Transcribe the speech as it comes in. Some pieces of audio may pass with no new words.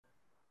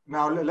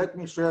Now, let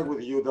me share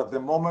with you that the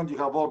moment you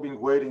have all been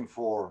waiting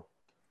for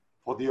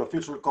the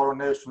official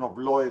coronation of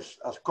Lois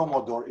as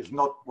Commodore is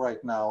not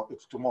right now,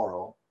 it's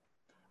tomorrow.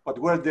 But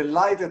we're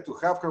delighted to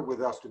have her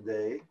with us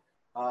today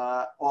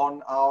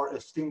on our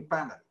esteemed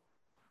panel.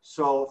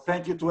 So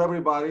thank you to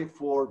everybody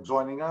for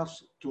joining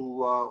us to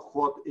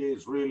what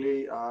is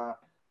really a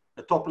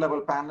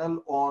top-level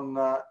panel on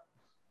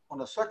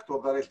a sector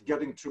that is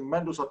getting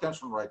tremendous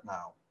attention right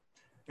now.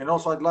 And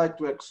also I'd like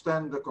to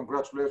extend the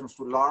congratulations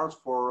to Lars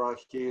for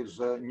his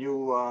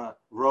new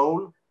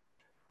role.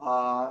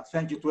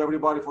 Thank you to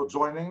everybody for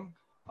joining.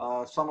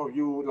 Some of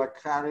you,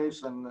 like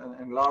Harris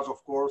and Lars,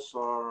 of course,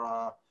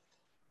 are,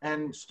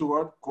 and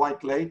Stuart,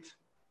 quite late.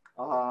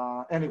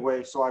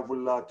 Anyway, so I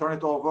will turn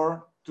it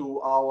over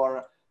to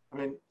our,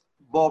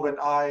 Bob and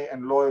I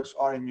and Lois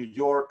are in New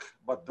York,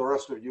 but the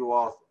rest of you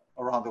are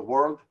around the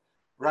world.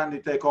 Randy,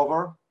 take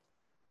over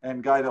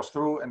and guide us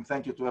through, and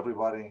thank you to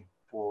everybody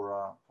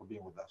for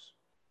being with us.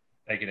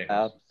 Thank you,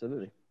 Nicholas.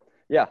 Absolutely.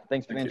 Yeah,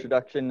 thanks for the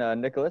introduction,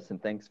 Nicholas,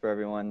 and thanks for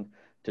everyone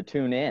to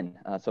tune in.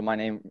 So my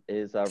name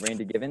is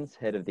Randy Givens,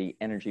 head of the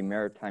Energy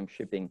Maritime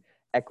Shipping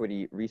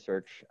Equity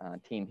Research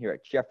team here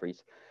at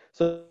Jefferies.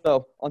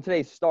 So on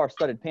today's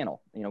star-studded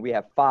panel, we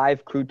have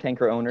 5 crude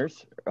tanker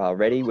owners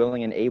ready,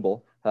 willing, and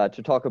able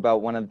to talk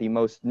about one of the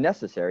most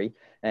necessary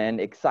and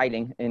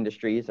exciting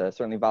industries,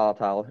 certainly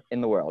volatile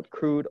in the world,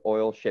 crude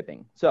oil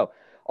shipping. So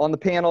on the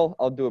panel,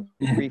 I'll do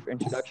a brief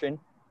introduction.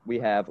 We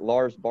have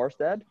Lars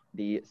Barstad,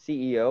 the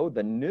CEO,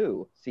 the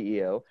new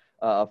CEO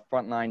of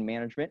Frontline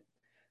Management,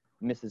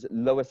 Mrs.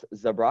 Lois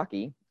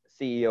Zabrocky,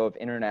 CEO of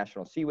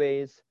International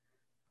Seaways,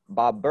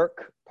 Bob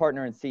Burke,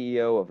 partner and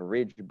CEO of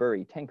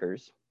Ridgebury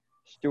Tankers,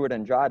 Stuart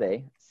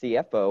Andrade,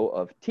 CFO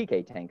of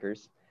TK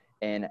Tankers,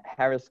 and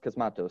Harris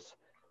Cosmatos,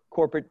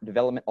 Corporate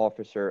Development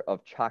Officer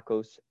of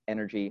Chacos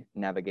Energy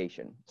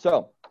Navigation.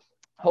 So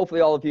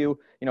hopefully all of you,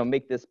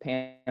 make this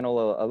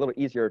panel a little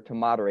easier to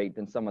moderate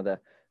than some of the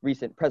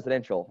recent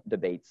presidential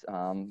debates.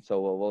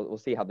 So we'll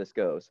see how this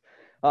goes.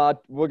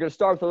 We're going to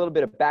start with a little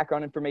bit of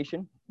background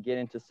information, get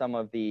into some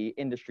of the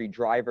industry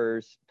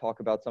drivers, talk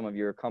about some of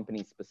your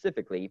companies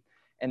specifically,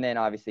 and then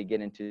obviously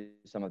get into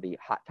some of the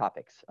hot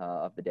topics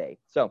of the day.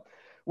 So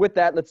with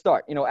that, let's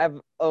start.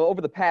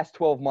 Over the past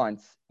 12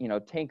 months,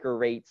 tanker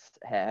rates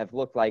have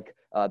looked like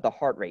the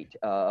heart rate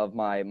of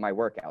my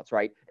workouts,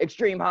 right?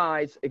 Extreme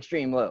highs,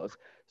 extreme lows.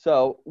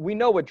 So we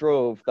know what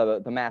drove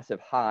the massive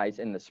highs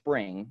in the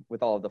spring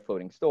with all of the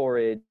floating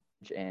storage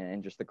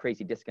and just the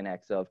crazy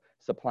disconnects of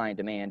supply and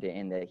demand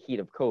in the heat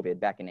of COVID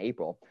back in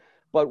April.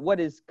 But what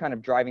is kind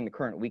of driving the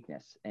current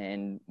weakness?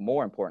 And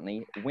more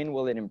importantly, when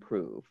will it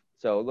improve?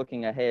 So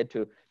looking ahead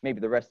to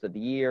maybe the rest of the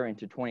year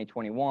into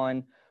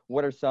 2021,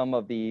 what are some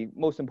of the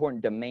most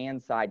important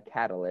demand side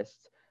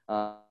catalysts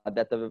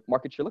that the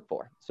market should look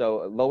for?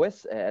 So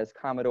Lois, as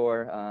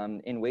Commodore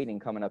in waiting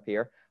coming up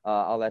here,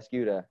 I'll ask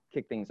you to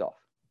kick things off.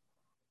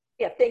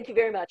 Yeah, thank you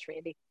very much,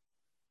 Randy.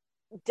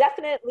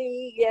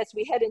 Definitely, yes,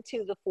 we head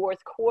into the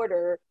fourth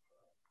quarter,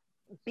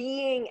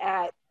 being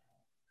at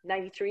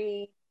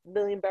 93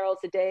 million barrels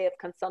a day of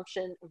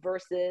consumption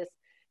versus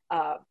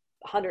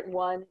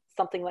 101,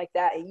 something like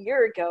that a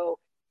year ago,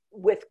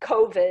 with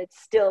COVID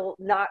still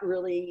not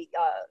really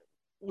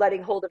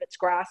letting hold of its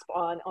grasp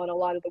on a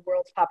lot of the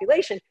world's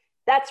population.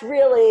 That's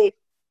really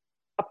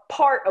a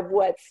part of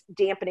what's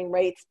dampening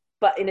rates.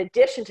 But in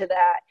addition to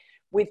that,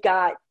 we've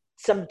got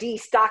some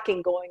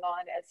destocking going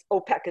on as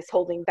OPEC is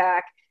holding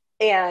back,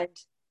 and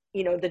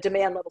the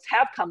demand levels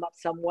have come up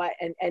somewhat,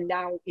 and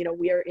now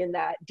we are in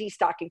that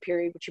destocking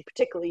period, which you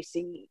particularly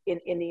see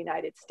in the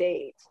United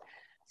States.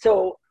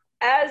 So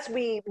as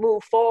we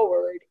move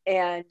forward,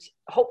 and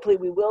hopefully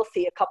we will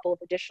see a couple of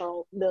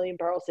additional million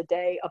barrels a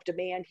day of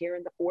demand here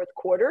in the fourth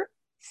quarter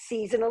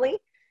seasonally,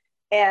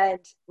 and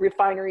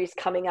refineries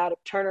coming out of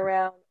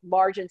turnaround,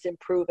 margins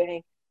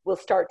improving, we'll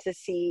start to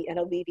see an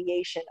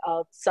alleviation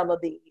of some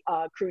of the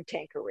crude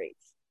tanker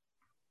rates.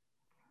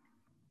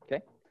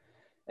 Okay.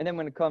 And then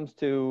when it comes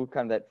to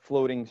kind of that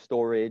floating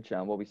storage,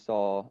 what we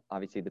saw,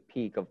 obviously the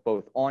peak of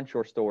both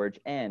onshore storage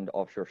and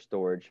offshore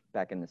storage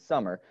back in the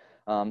summer,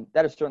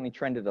 that has certainly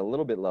trended a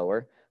little bit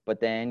lower, but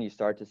then you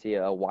start to see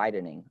a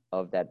widening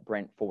of that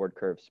Brent forward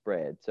curve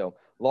spread. So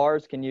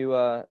Lars, can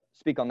you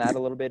speak on that a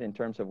little bit in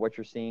terms of what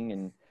you're seeing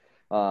in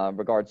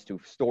regards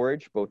to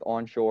storage, both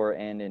onshore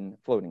and in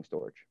floating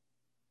storage?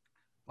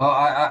 Well,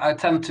 I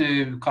tend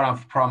to kind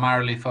of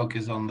primarily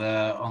focus on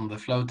the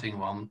floating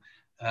one.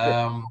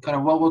 Kind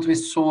of what we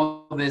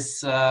saw this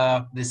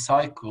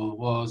cycle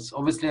was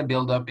obviously a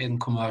buildup in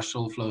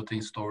commercial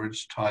floating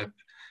storage type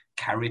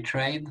carry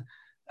trade.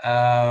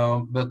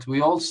 But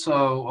we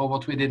also, or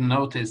what we didn't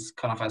notice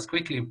kind of as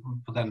quickly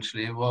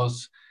potentially,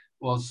 was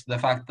the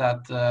fact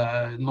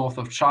that north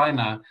of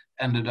China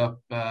ended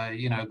up,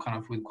 kind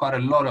of with quite a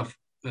lot of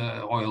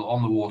oil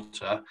on the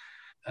water.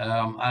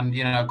 And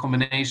a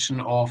combination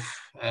of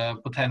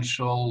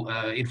potential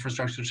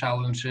infrastructure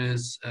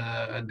challenges,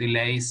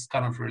 delays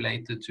kind of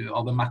related to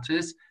other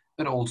matters,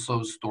 but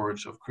also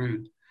storage of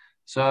crude.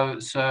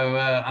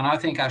 And I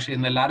think actually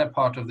in the latter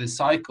part of this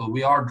cycle,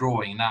 we are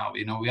drawing now.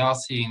 We are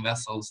seeing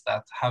vessels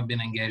that have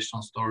been engaged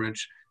on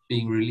storage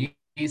being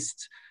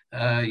released.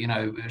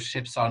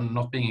 Ships are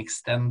not being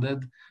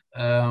extended,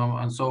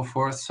 and so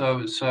forth.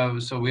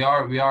 So we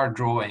are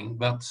drawing,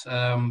 but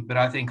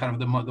I think kind of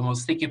the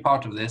most sticky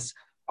part of this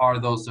are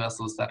those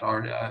vessels that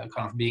are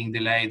kind of being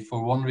delayed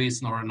for one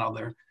reason or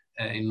another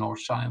in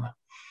North China.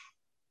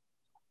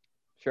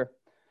 Sure.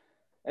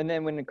 And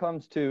then when it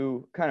comes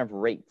to kind of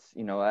rates,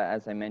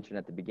 as I mentioned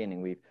at the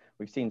beginning,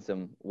 we've seen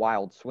some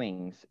wild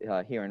swings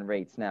here in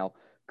rates. Now,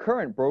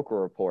 current broker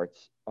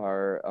reports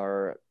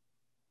are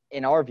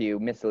in our view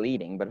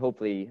misleading, but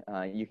hopefully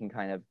you can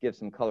kind of give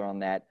some color on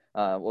that.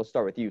 We'll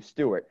start with you,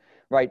 Stuart.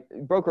 Right,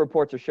 broker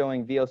reports are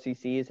showing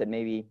VLCCs at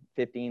maybe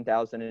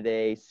 15,000 a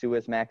day,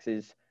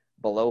 Suezmaxes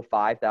below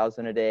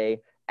 5,000 a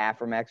day,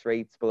 Aframax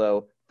rates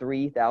below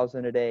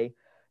 3,000 a day.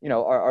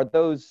 Are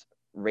those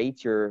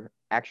rates you're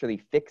actually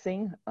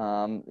fixing,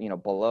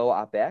 below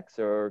OPEX,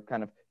 or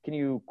kind of can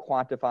you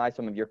quantify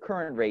some of your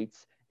current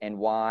rates and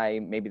why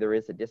maybe there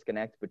is a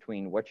disconnect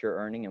between what you're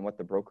earning and what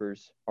the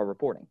brokers are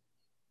reporting?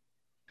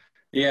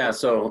 Yeah,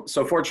 so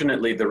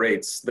fortunately, the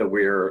rates that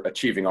we're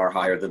achieving are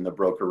higher than the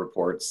broker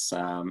reports.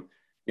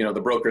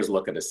 The brokers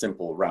look at a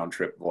simple round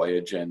trip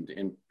voyage, and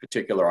in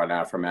particular on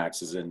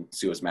Aframaxes and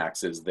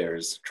Suezmaxes,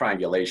 there's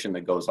triangulation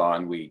that goes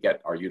on. We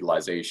get our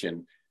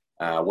utilization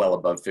well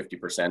above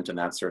 50%, and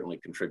that certainly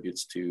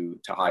contributes to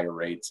higher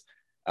rates.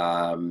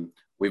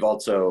 We've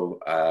also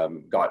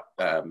got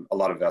a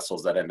lot of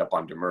vessels that end up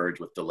on demurrage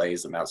with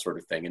delays and that sort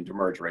of thing, and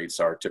demurrage rates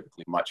are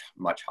typically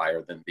much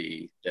higher than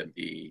the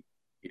 $3,000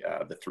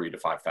 to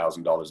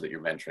 $5,000 that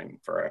you're mentioning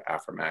for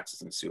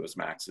Aframaxes and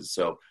Suezmaxes.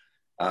 So,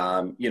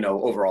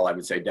 overall, I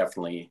would say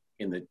definitely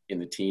in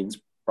the teens,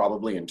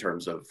 probably in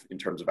terms of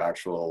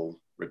actual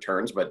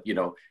returns. But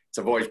it's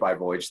a voyage by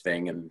voyage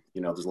thing, and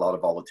there's a lot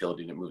of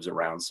volatility and it moves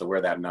around. So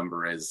where that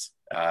number is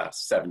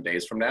 7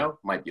 days from now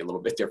might be a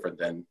little bit different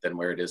than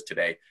where it is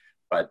today.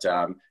 But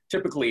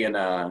typically in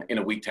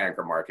a weak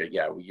tanker market,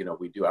 yeah, we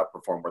do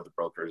outperform where the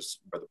brokers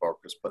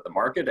put the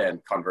market,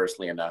 and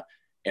conversely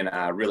in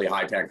a really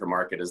high tanker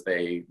market, as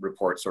they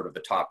report sort of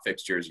the top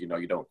fixtures, you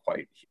don't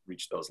quite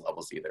reach those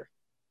levels either.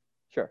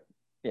 Sure.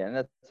 Yeah, and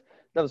that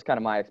was kind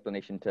of my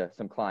explanation to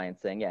some clients,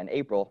 saying, yeah, in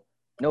April,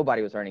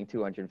 nobody was earning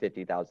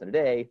 $250,000 a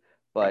day,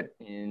 but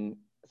in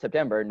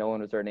September, no one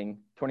was earning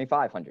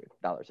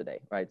 $2,500 a day,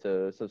 right?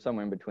 So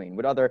somewhere in between.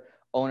 Would other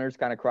owners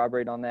kind of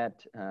corroborate on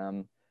that,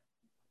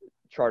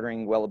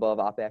 chartering well above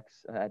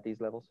OPEX at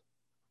these levels?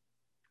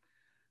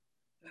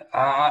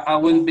 I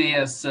wouldn't be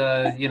as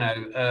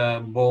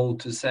bold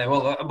to say,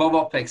 well, above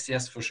OPEX,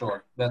 yes, for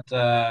sure. But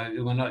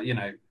we're not,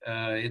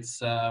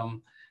 it's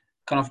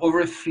kind of over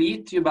a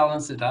fleet, you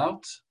balance it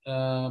out.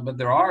 But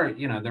there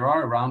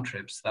are round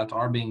trips that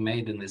are being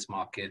made in this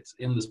market,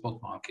 in the spot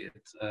market,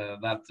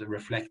 that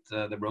reflect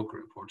the broker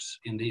reports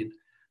indeed.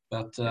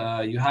 But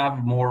you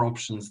have more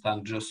options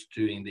than just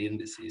doing the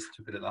indices,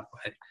 to put it that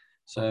way.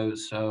 So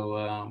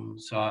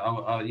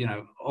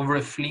over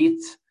a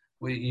fleet,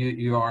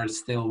 you are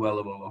still well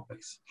above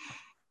OPEX.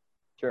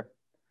 Sure.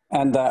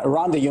 And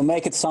Randy, you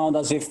make it sound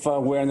as if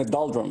we're in the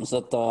doldrums,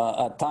 that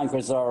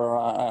tankers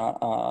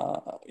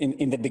are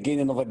in the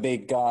beginning of a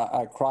big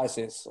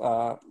crisis.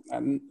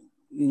 And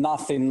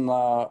nothing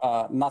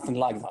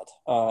like that.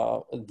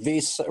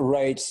 These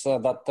rates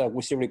that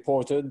we see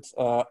reported,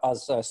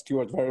 as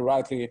Stuart very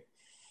rightly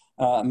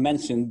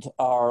mentioned,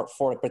 are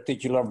for a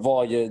particular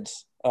voyage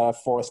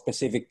for a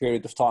specific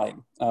period of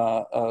time.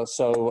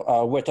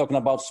 So we're talking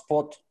about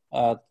spot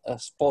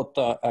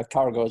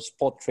cargoes,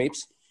 spot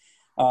trips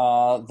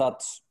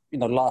that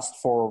last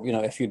for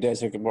a few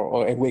days or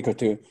a week or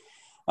two.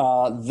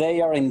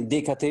 They are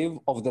indicative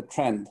of the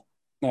trend.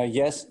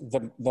 Yes,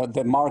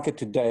 the market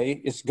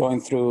today is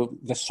going through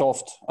the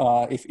soft,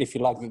 if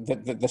you like,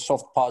 the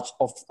soft patch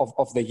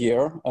of the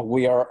year.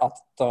 We are at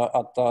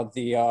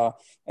the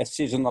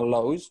seasonal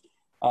lows.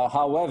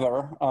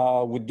 However,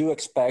 we do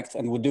expect,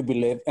 and we do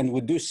believe, and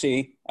we do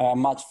see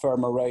much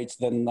firmer rates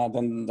than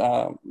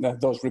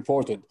those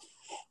reported.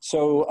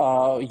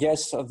 So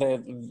yes,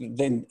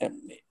 the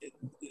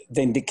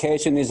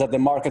indication is that the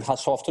market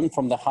has softened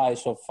from the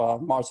highs of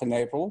March and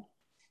April,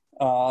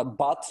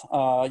 but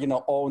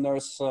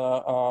owners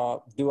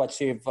do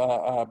achieve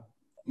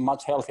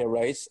much healthier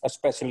rates,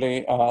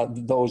 especially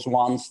those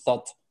ones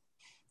that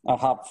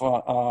have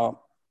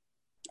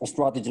a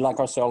strategy like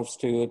ourselves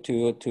to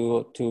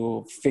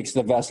fix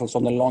the vessels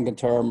on a longer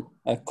term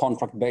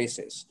contract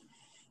basis.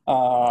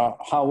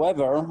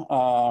 However,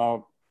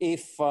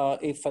 if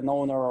an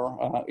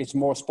owner is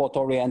more spot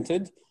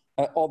oriented,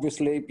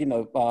 obviously,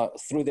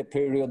 through the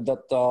period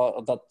that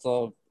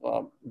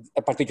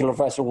a particular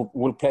vessel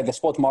will play the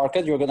spot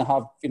market, you're going to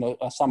have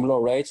some low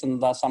rates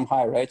and some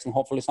high rates, and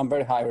hopefully some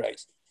very high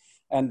rates.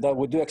 And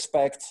we do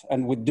expect,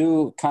 and we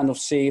do kind of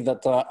see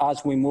that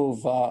as we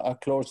move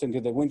closer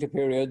into the winter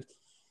period,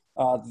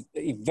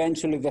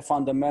 eventually the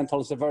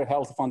fundamentals, the very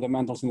healthy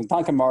fundamentals in the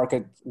tanker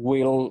market,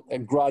 will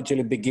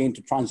gradually begin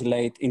to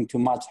translate into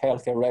much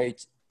healthier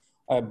rates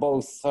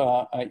both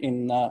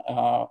in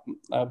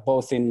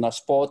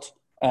spot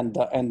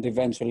and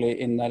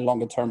eventually in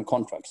longer term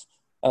contracts.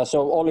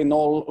 So all in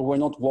all, we're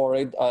not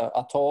worried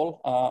at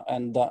all,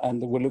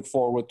 and we look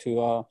forward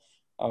to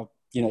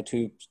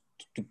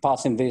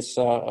passing this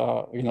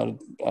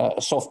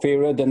soft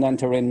period and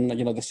entering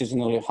the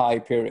seasonally high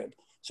period.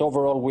 So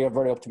overall, we are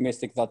very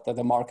optimistic that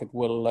the market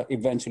will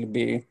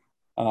eventually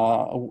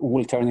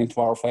will turn into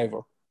our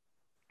favor.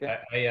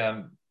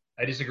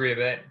 I disagree a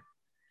bit.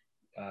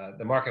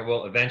 The market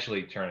will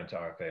eventually turn into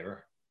our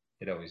favor.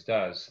 It always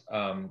does.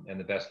 And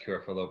the best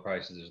cure for low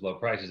prices is low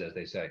prices, as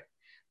they say.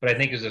 But I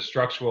think there's a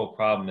structural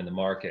problem in the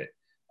market.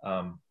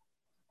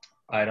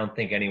 I don't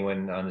think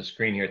anyone on the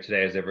screen here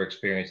today has ever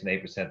experienced an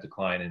 8%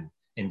 decline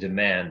in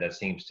demand that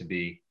seems to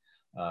be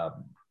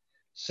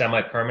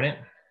semi-permanent.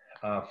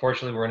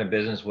 Fortunately, we're in a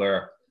business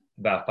where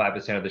about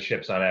 5% of the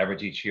ships on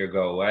average each year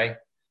go away.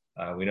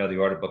 We know the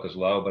order book is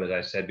low, but as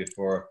I said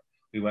before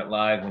we went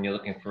live, when you're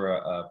looking for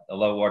a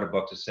low order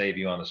book to save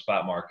you on the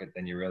spot market,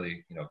 then you're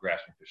really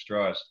grasping for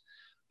straws.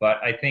 But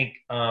I think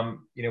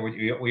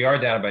we are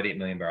down about 8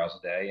 million barrels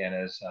a day, and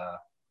as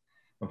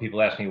when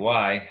people ask me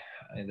why,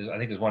 I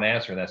think there's one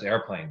answer, and that's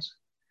airplanes.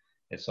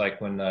 It's like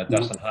when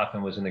Dustin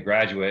Hoffman was in The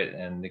Graduate,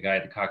 and the guy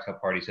at the cocktail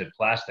party said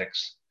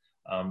plastics.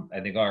 I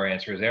think our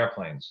answer is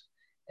airplanes,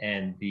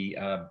 and the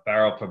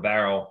barrel per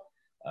barrel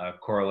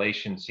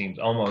correlation seems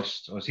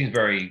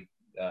very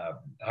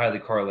highly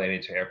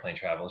correlated to airplane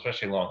travel,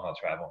 especially long haul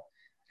travel.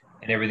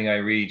 And everything I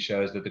read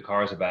shows that the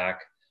cars are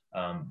back.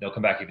 They'll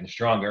come back even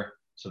stronger,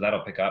 so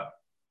that'll pick up.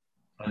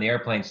 On the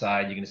airplane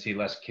side, you're going to see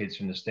less kids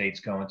from the States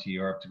going to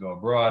Europe to go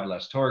abroad,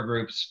 less tour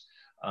groups,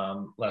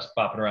 less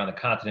bopping around the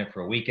continent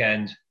for a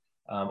weekend.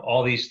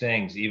 All these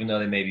things, even though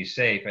they may be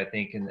safe, I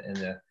think in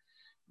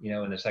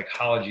the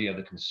psychology of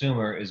the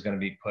consumer is going to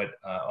be put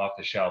off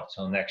the shelf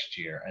till next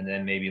year, and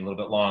then maybe a little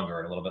bit longer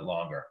and a little bit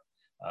longer.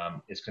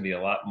 It's going to be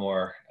a lot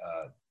more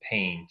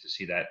pain to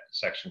see that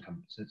sector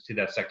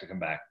come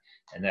back,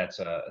 and that's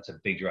a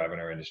big drive in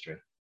our industry.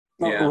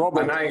 Yeah,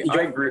 Robert, and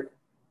I agree.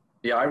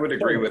 Yeah, I would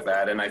agree with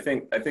that, and I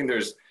think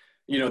there's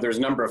there's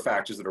a number of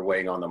factors that are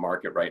weighing on the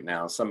market right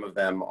now. Some of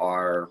them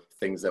are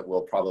things that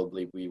will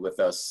probably be with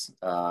us,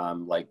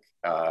 like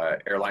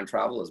airline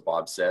travel, as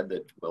Bob said,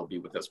 that will be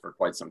with us for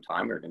quite some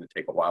time. They're going to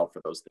take a while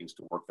for those things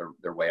to work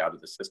their way out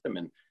of the system,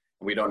 and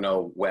we don't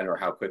know when or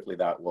how quickly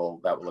that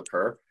will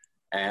occur.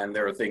 And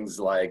there are things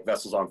like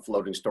vessels on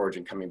floating storage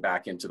and coming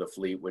back into the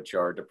fleet, which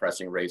are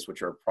depressing rates,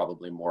 which are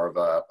probably more of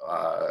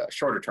a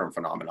shorter term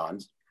phenomenon,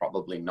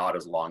 probably not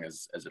as long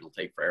as it'll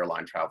take for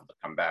airline travel to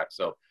come back.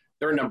 So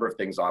there are a number of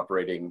things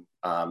operating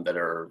that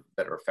are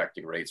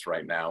affecting rates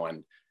right now,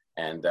 and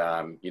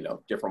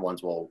different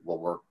ones will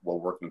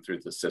work them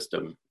through the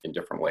system in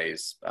different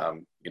ways.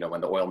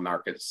 When the oil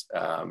markets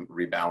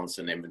rebalance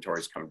and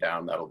inventories come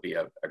down, that'll be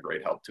a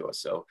great help to us.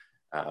 So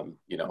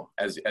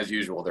as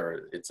usual,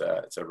 it's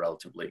a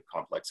relatively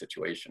complex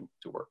situation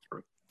to work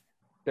through.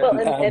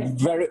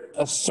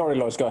 Well, sorry,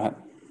 Lois, go ahead.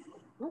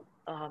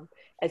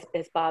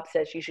 As Bob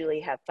says, usually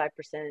have 5%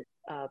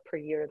 per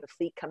year of the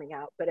fleet coming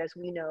out. But as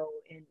we know,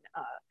 in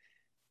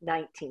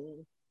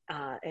 19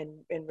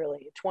 and really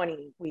in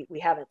 20, we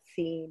haven't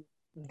seen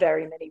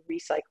very many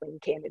recycling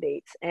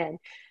candidates. And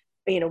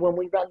when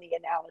we run the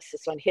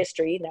analysis on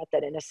history, not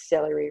that it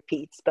necessarily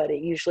repeats, but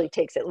it usually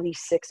takes at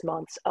least 6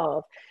 months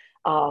of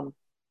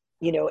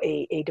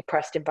a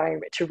depressed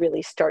environment to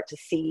really start to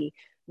see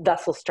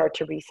vessels start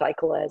to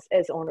recycle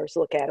as owners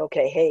look at,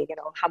 okay, hey,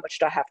 how much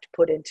do I have to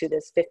put into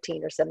this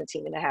 15 or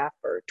 17 and a half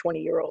or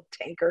 20-year-old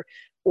tanker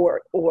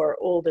or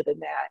older than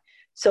that.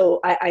 So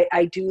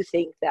I do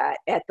think that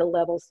at the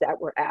levels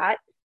that we're at,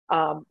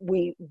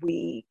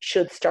 we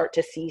should start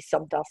to see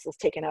some vessels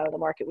taken out of the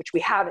market, which we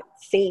haven't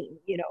seen,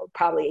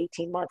 probably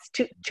 18 months.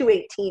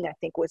 2018, I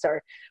think, was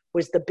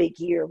the big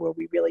year where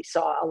we really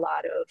saw a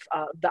lot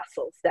of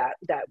vessels that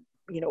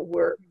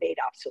were made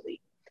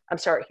obsolete. I'm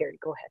sorry, Harry,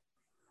 go ahead.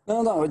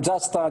 No,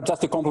 just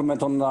to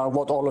compliment on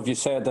what all of you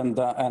said, and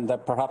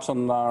perhaps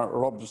on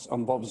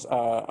Bob's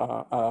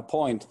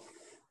point,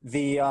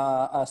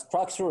 the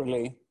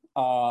structurally,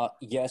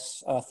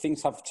 yes,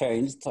 things have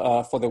changed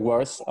for the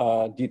worse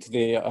due to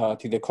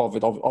the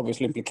COVID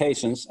obviously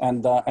implications,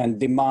 and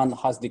demand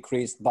has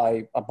decreased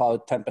by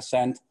about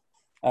 10%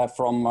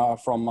 from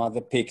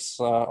the peaks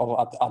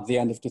at the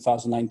end of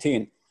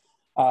 2019.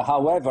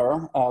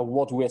 However,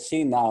 what we're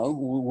seeing now,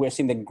 we're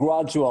seeing the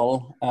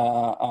gradual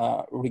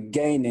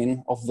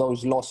regaining of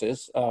those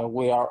losses.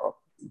 We are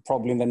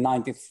probably in the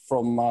 90s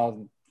from,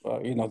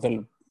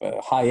 the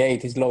high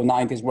 80s, low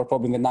 90s. We're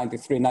probably in the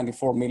 93,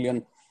 94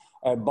 million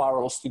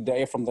barrels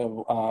today from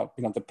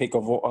the peak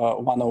of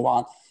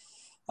 101.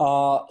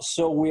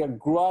 So we are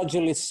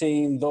gradually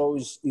seeing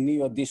those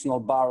new additional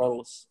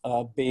barrels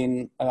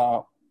being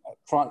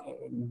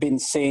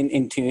seen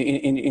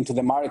into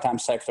the maritime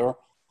sector.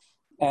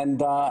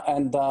 And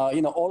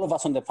all of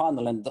us on the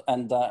panel,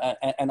 and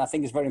I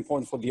think it's very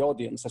important for the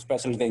audience,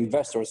 especially the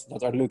investors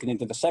that are looking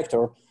into the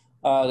sector,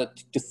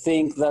 to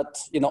think that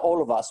all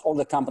of us, all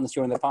the companies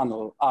here in the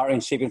panel, are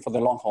in shipping for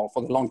the long haul,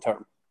 for the long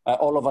term.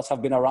 all of us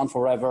have been around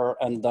forever,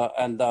 and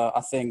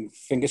I think,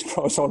 fingers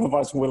crossed, all of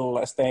us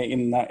will stay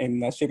in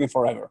shipping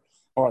forever,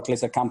 or at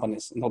least the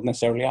companies, not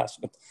necessarily us.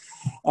 But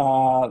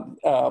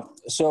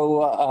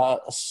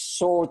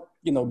so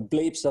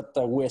blips that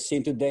we're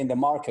seeing today in the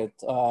market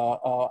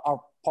are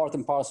part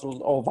and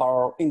parcel of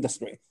our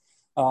industry.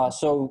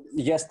 So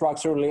yes,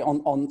 structurally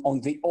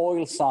on the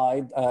oil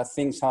side,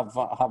 things have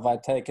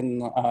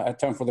taken a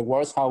turn for the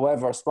worse.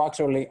 However,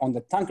 structurally on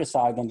the tanker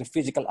side, on the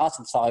physical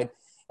asset side,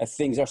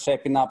 things are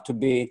shaping up to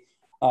be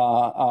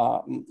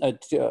to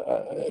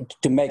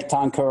make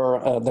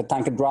the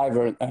tanker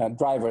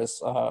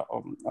drivers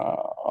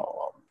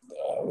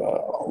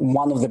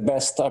one of the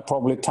best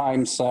probably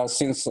times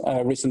since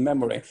recent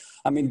memory.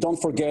 I mean, don't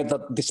forget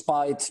that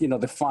despite the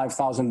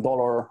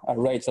 $5,000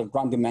 rates that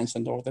Randy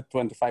mentioned, or the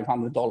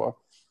 $2,500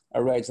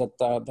 rates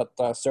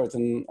that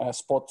certain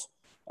spot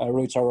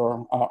routes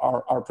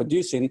are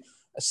producing,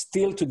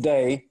 still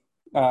today,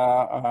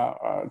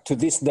 to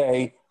this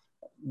day,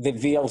 the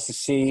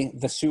VLCC,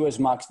 the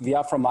Suezmax, the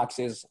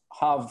Aframaxes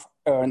have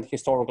earned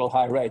historical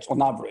high rates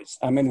on average.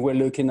 I mean, we're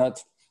looking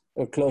at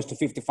close to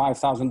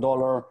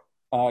 $55,000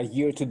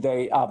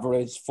 year-to-date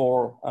average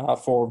for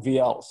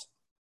VLs.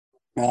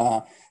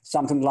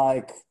 Something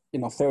like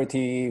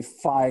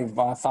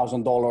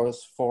 $35,000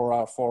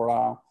 for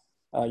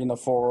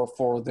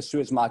the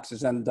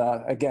Suezmaxes, and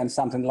again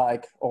something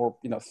like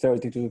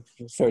 30 to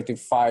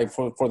 35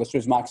 for the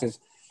Suezmaxes,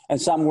 and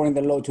somewhere in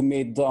the low to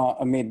mid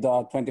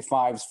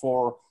 25s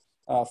for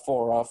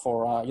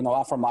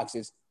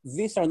Aframaxes.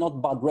 These are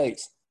not bad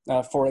rates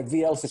for a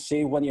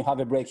VLCC when you have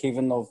a break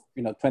even of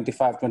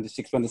 $25,000,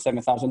 $26,000,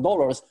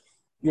 $27,000.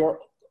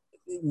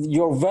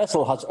 Your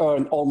vessel has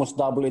earned almost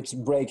double its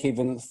break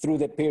even through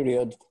the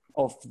period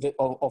of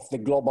the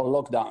global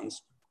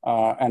lockdowns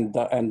and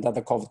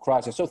the COVID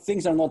crisis. So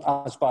things are not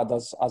as bad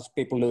as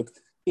people look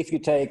if you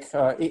take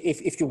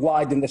if you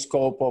widen the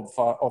scope of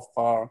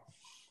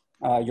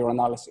your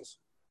analysis.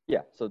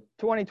 Yeah, so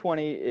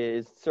 2020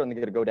 is certainly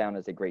going to go down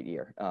as a great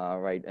year,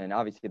 right? And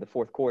obviously the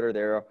fourth quarter,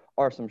 there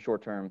are some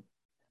short-term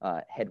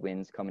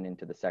headwinds coming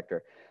into the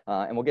sector.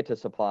 And we'll get to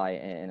supply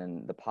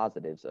and the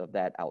positives of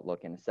that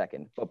outlook in a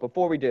second. But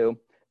before we do,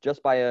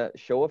 just by a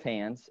show of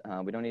hands,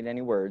 we don't need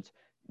any words,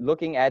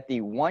 looking at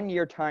the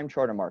one-year time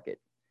charter market,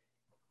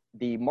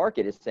 the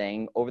market is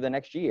saying over the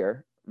next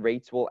year,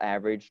 rates will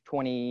average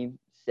 $27,000,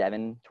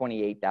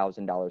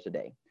 $28,000 a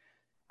day.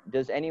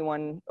 Does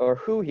anyone or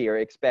who here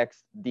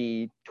expects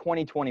the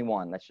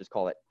 2021, let's just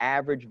call it,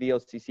 average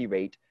VLCC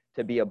rate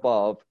to be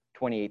above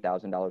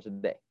 $28,000 a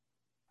day?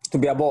 To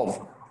be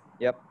above?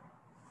 Yep.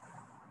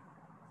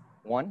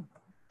 1,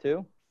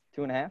 2,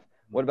 2.5.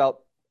 What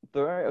about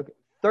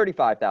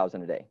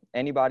 35,000 a day?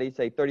 Anybody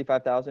say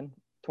 35,000,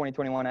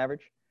 2021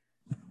 average?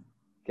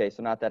 Okay,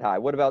 so not that high.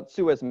 What about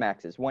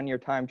Suezmaxes? One-year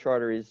time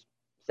charter is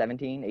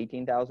 17,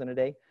 18,000 a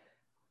day.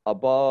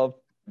 Above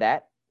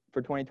that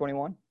for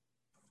 2021?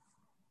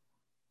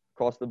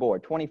 Across the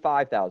board,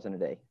 25,000 a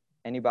day.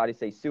 Anybody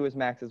say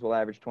Suezmaxes will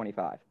average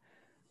 25?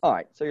 All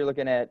right, so you're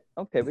looking at,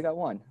 okay, we got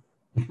one.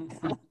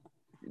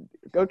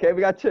 Okay,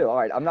 we got two. All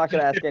right, I'm not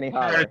going to ask any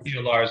higher.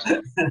 You, Lars.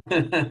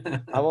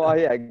 Well,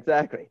 yeah,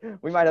 exactly.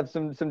 We might have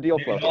some deal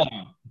flow.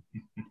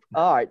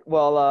 All right,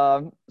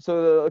 well,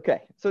 so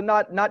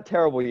not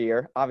terrible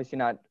year. Obviously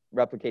not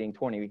replicating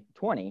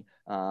 2020,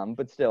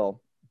 but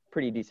still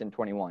pretty decent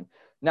 21.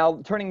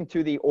 Now, turning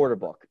to the order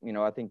book,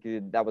 I think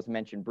that was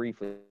mentioned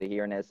briefly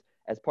here, and as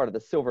part of the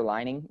silver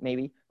lining,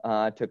 maybe,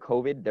 to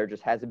COVID, there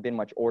just hasn't been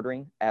much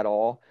ordering at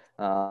all.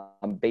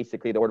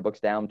 Basically, the order book's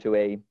down to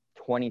a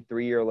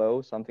 23-year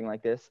low, something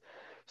like this.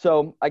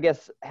 So I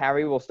guess,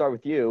 Harry, we'll start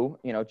with you.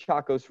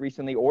 Tsakos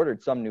recently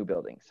ordered some new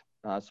buildings.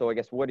 So I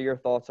guess, what are your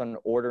thoughts on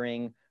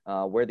ordering,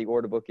 where the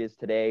order book is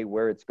today,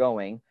 where it's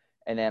going?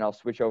 And then I'll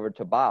switch over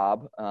to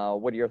Bob.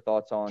 What are your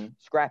thoughts on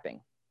scrapping?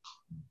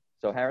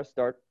 So Harris,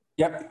 start.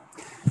 Yep.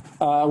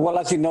 Well,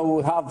 as you know,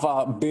 we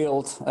have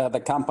built the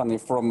company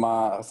from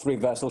 3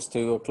 vessels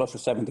to close to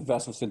 70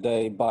 vessels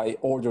today by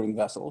ordering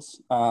vessels.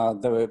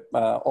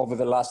 Over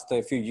the last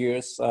few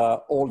years,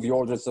 all the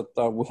orders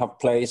that we have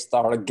placed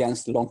are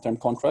against long-term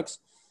contracts,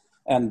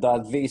 and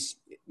this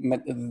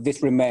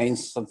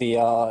remains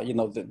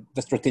the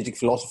strategic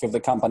philosophy of the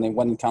company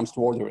when it comes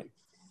to ordering.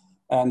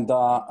 And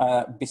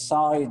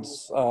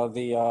besides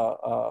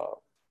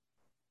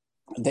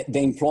the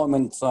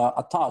employment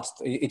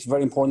attached, it's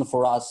very important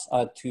for us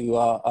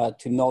to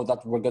know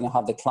that we're going to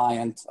have the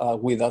client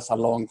with us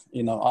along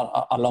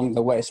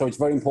the way. So it's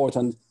very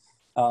important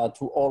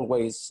to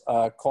always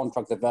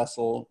contract the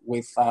vessel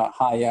with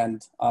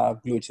high-end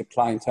blue chip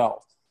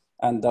clientele,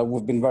 and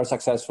we've been very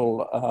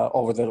successful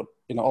over the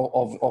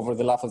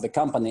life of the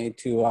company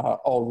to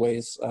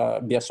always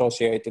be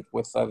associated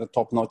with the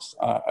top-notch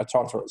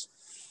charterers.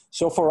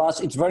 So for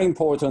us, it's very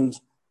important.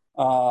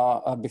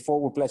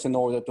 Before we place an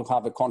order to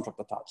have a contract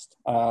attached.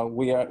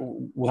 We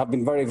have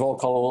been very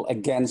vocal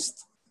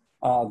against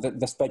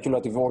the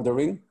speculative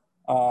ordering,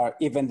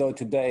 even though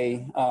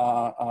today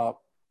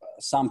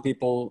some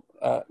people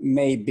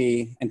may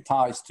be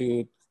enticed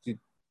to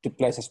to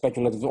place a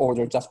speculative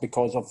order just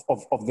because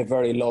of the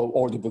very low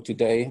order book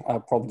today,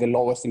 probably the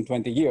lowest in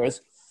 20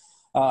 years.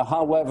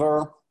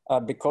 However,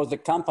 because the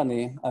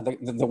company,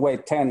 the way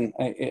TEN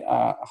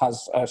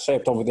has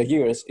shaped over the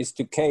years is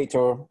to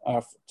cater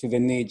to the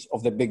needs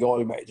of the big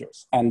oil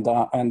majors. And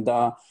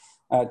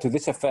to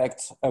this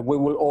effect, we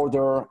will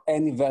order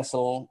any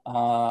vessel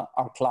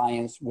our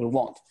clients will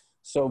want.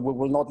 So we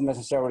will not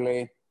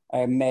necessarily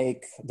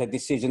make the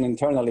decision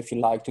internally, if you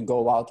like, to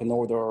go out and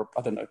order,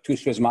 I don't know, 2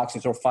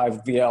 Suezmaxes or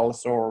 5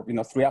 VLs or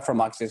 3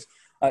 Aframaxes.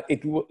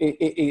 It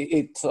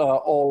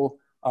all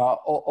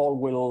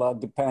will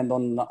depend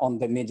on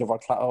the needs of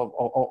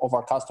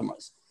our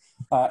customers.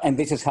 And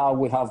this is how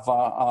we have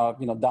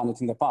done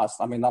it in the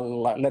past. I mean,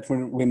 let me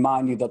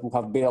remind you that we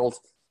have built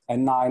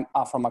 9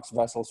 Aframax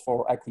vessels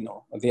for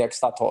Equinor, the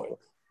ex-Statoil.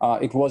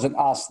 It wasn't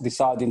us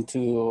deciding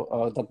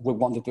that we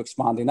wanted to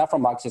expand in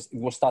Aframaxes. It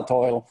was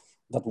Statoil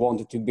that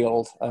wanted to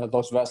build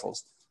those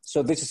vessels.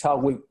 So this is how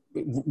we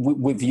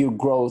view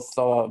growth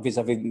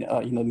vis-a-vis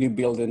new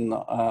building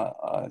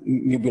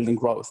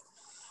growth.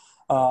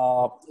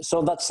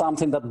 So that's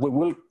something that we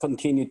will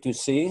continue to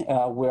see.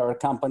 We are a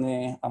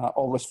company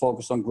always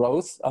focused on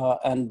growth,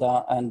 and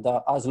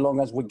as long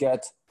as we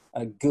get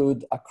a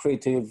good,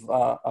 accretive,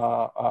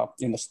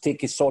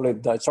 sticky,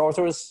 solid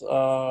charters,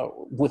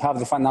 we have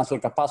the financial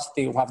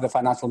capacity, we have the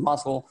financial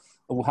muscle,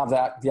 we have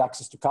the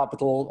access to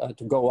capital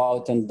to go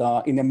out and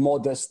in a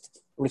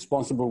modest,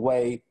 responsible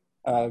way,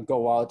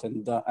 go out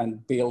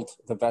and build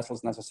the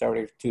vessels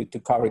necessary to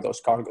carry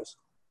those cargoes.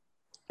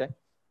 Okay.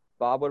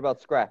 Bob, what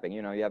about scrapping?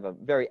 You have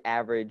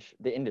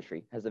the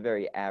industry has a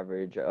very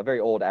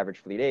old average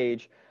fleet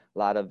age, a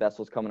lot of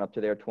vessels coming up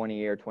to their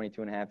 20-year,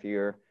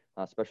 22.5-year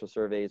special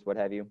surveys, what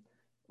have you.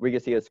 We can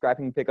see a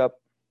scrapping pickup.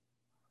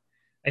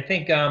 I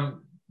think,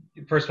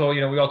 first of all,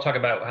 we all talk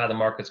about how the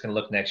market's going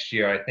to look next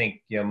year. I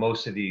think,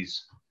 most of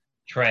these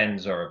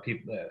trends or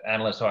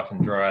analysts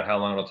often draw out how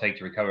long it'll take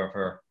to recover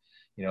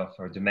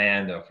for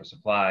demand or for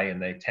supply,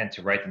 and they tend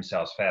to right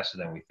themselves faster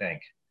than we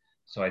think.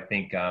 So I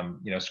think,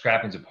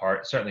 scrapping's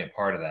certainly a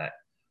part of that.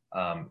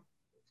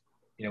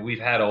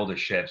 We've had older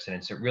ships, and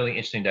it's a really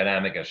interesting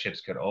dynamic as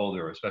ships get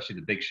older, especially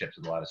the big ships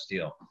with a lot of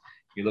steel.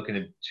 You're looking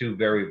at 2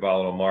 very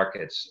volatile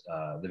markets,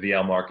 the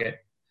VL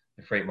market,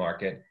 the freight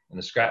market, and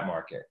the scrap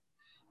market.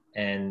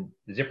 And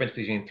the difference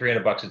between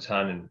 $300 a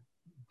ton and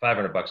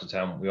 $500 a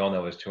ton, we all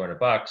know is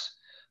 $200.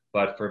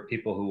 But for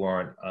people who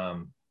aren't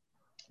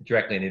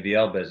directly in the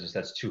VL business,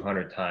 that's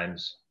 200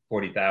 times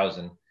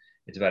 40,000.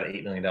 It's about an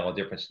 $8 million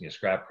difference in your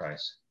scrap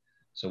price.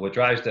 So what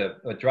drives the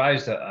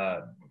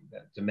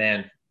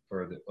demand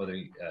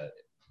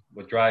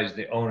what drives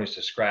the owners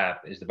to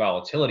scrap is the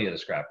volatility of the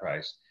scrap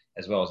price,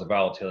 as well as the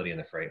volatility in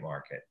the freight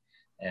market,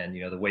 and the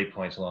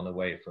waypoints along the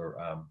way for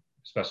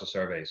special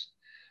surveys.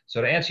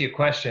 So to answer your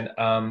question,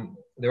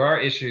 there are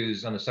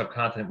issues on the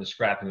subcontinent with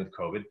scrapping with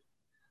COVID,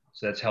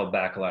 so that's held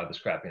back a lot of the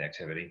scrapping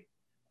activity.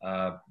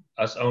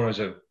 Us owners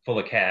are full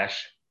of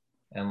cash,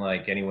 and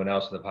like anyone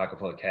else with a pocket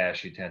full of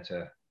cash, you tend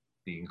to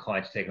be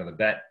inclined to take another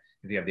bet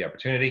if you have the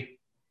opportunity.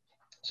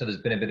 So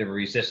there's been a bit of a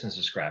resistance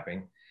to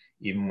scrapping,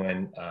 even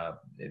when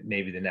it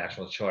may be the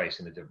natural choice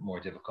in the more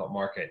difficult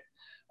market.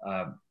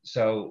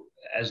 So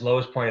as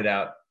Lois pointed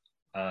out,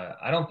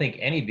 I don't think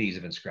any Vs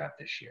have been scrapped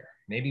this year.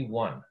 Maybe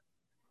 1.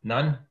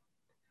 None?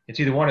 It's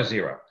either 1 or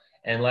 0.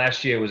 And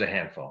last year was a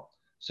handful.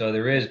 So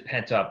there is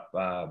pent up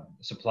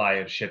supply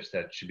of ships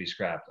that should be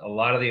scrapped. A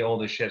lot of the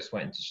older ships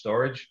went into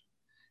storage,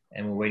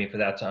 and we're waiting for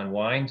that to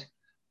unwind,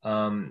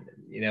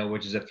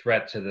 which is a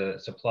threat to the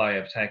supply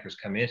of tankers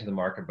coming into the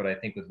market. But I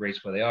think with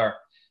rates where they are,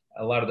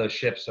 a lot of those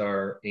ships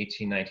are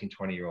 18, 19,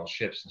 20-year-old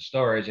ships in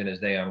storage, and as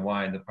they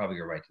unwind, they'll probably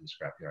go right to the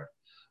scrapyard.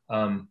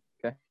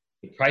 Okay.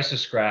 The price of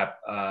scrap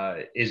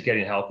is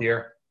getting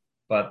healthier,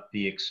 but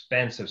the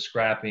expense of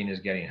scrapping is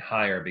getting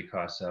higher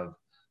because of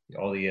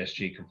all the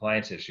ESG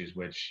compliance issues,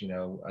 which,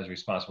 as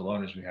responsible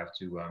owners, we have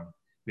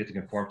to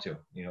conform to,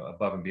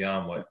 above and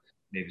beyond what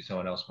maybe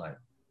someone else might.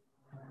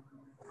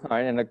 All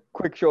right, and a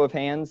quick show of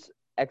hands,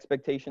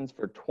 expectations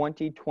for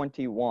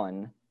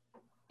 2021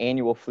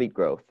 annual fleet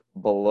growth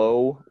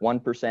below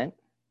 1%.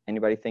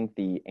 Anybody think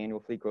the annual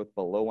fleet growth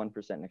below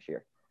 1% next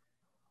year?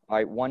 All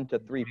right, 1 to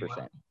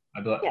 3%.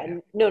 I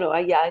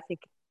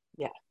think,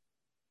 yeah.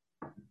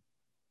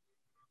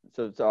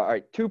 So all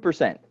right,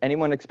 2%.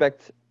 Anyone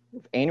expect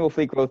annual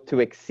fleet growth to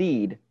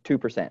exceed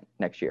 2%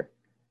 next year?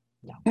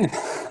 No.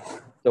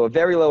 So a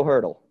very low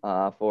hurdle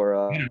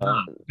for.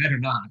 Better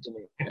not.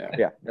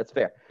 Yeah, that's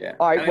fair. Yeah.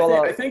 All right. And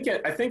well, I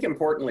think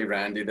importantly,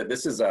 Randy, that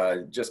this is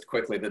just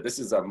quickly that this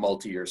is a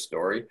multi-year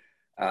story.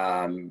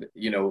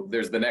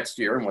 There's the next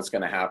year and what's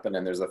going to happen,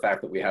 and there's the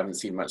fact that we haven't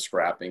seen much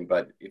scrapping.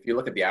 But if you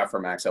look at the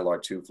Aframax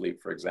LR2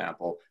 fleet, for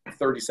example,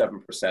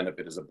 37% of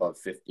it is above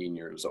 15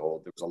 years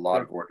old. There was a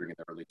lot of ordering in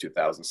the early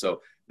 2000s.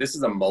 So this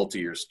is a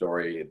multi-year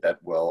story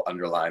that will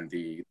underline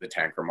the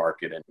tanker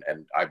market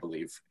and I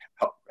believe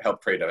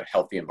help create a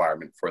healthy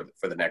environment for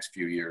the next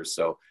few years.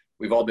 So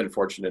we've all been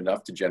fortunate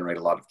enough to generate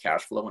a lot of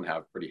cash flow and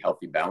have pretty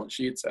healthy balance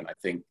sheets. And I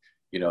think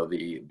you know,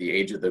 the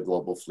age of the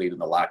global fleet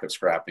and the lack of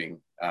scrapping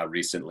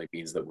recently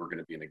means that we're going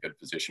to be in a good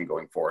position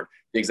going forward.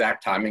 The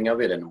exact timing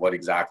of it and what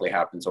exactly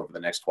happens over the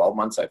next 12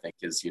 months, I think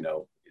is, you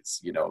know, it's,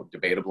 you know,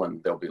 debatable,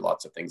 and there'll be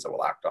lots of things that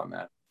will act on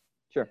that.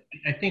 Sure.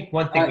 I think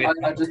one thing we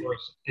have to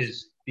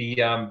is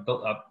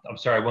I'm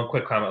sorry, one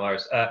quick comment,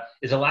 Lars,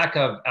 is a lack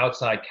of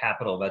outside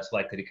capital that's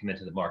likely to come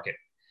into the market.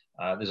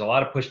 There's a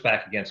lot of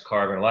pushback against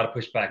carbon, a lot of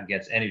pushback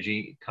against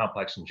energy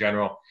complex in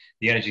general.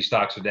 The energy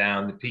stocks are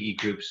down. The PE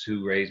groups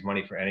who raise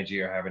money for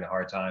energy are having a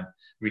hard time.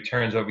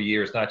 Returns over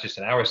years, not just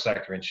in our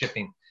sector in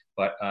shipping,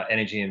 but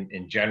energy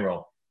in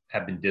general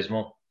have been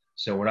dismal.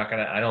 So we're not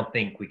going to, I don't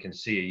think we can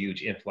see a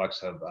huge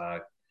influx of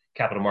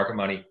capital market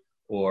money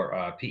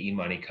or PE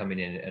money coming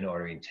in and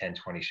ordering 10,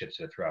 20 ships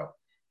to a throw.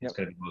 It's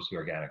going to be mostly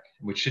organic,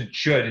 which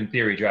should in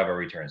theory drive our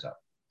returns up.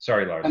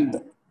 Sorry, Lars.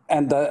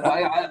 And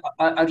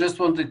I just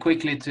wanted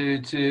quickly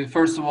to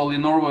first of all,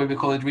 in Norway we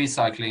call it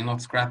recycling,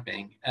 not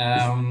scrapping.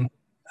 No,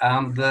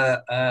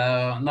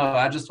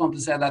 I just want to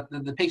say that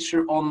the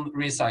picture on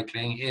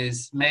recycling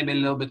is maybe a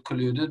little bit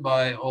colluded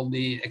by all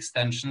the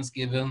extensions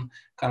given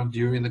kind of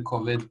during the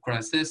COVID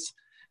crisis.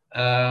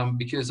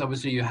 Because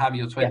obviously you have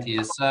your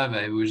 20-year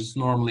survey, which is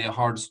normally a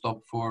hard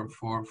stop for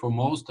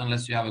most,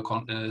 unless you have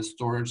a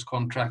storage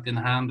contract in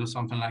hand or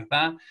something like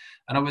that.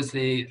 And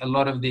obviously a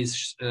lot of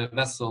these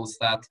vessels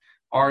that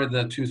are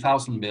the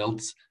 2000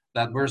 builds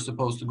that were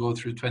supposed to go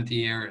through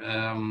 20-year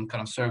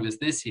kind of service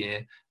this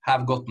year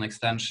have gotten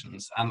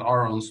extensions and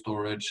are on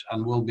storage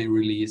and will be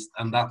released.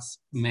 And that's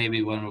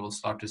maybe when we will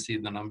start to see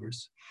the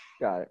numbers.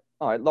 Got it.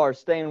 All right, Lars,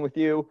 staying with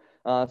you.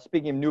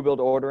 Speaking of new build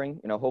ordering,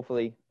 you know,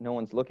 hopefully no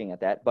one's looking at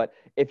that, but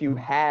if you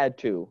had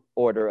to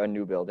order a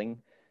new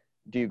building,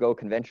 do you go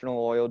conventional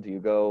oil? Do you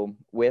go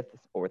with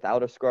or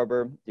without a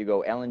scrubber? Do you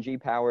go LNG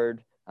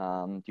powered?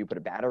 Do you put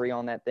a battery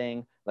on that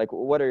thing? Like,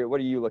 what are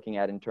you looking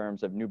at in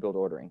terms of new build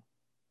ordering?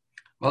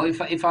 Well, if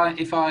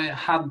I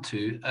had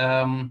to,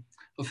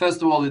 well,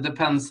 first of all, it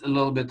depends a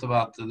little bit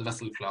about the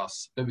vessel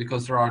class,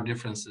 because there are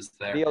differences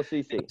there.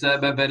 VLCC.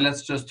 But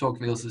let's just talk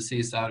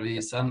VLCCs,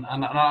 RVs,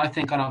 and I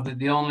think kind of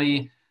the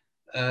only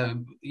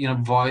you know,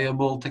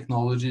 viable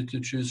technology to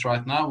choose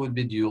right now would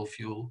be dual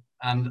fuel,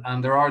 and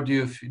there are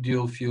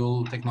dual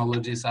fuel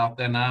technologies out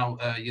there now,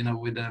 you know,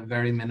 with a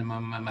very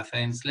minimum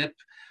methane slip,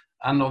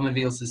 and on the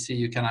VLCC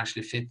you can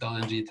actually fit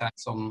LNG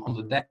tanks on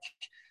the deck.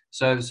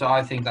 So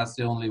I think that's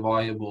the only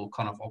viable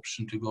kind of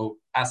option to go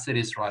as it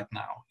is right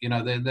now. You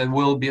know, there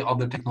will be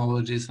other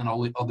technologies and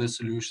all the other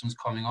solutions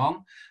coming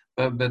on,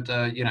 but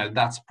you know,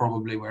 that's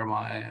probably where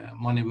my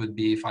money would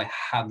be if I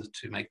had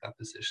to make that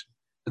decision.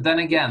 But then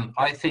again,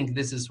 I think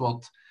this is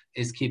what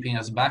is keeping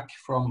us back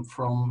from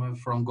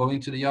going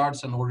to the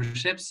yards and order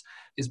ships.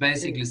 Is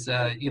basically,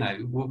 you know,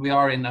 we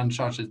are in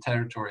uncharted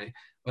territory,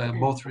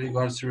 both with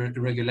regards to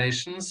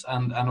regulations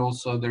and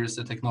also there is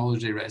a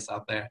technology race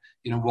out there.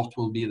 You know, what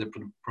will be the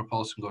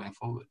propulsion going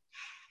forward?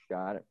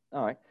 Got it.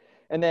 All right.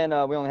 And then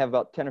we only have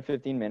about 10 or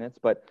 15 minutes,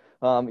 but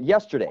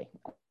yesterday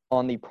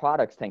on the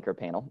products tanker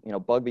panel, you know,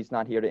 Bugby's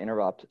not here to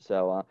interrupt,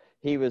 so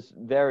he was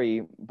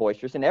very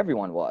boisterous, and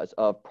everyone was,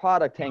 of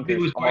product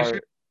tankers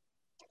are...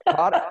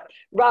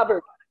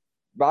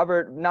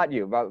 Robert, not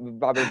you, Robert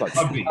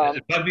Bugby.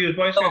 Bugby was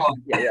boisterous?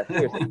 Yeah,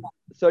 seriously.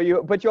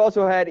 So but you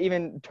also had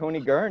even Tony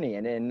Gurney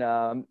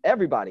and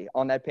everybody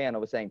on that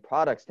panel was saying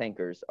products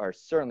tankers are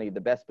certainly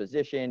the best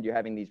positioned. You're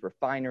having these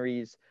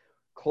refineries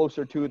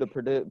closer to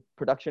the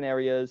production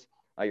areas.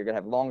 You're going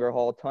to have longer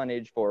haul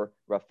tonnage for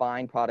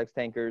refined products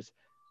tankers.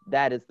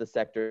 That is the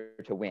sector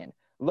to win.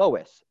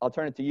 Lois, I'll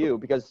turn it to you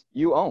because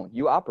you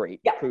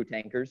operate crude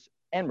tankers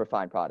and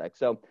refined products.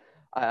 So,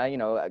 you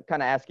know,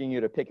 kind of asking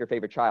you to pick your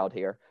favorite child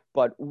here,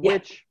 but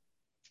which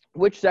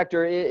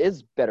sector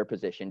is better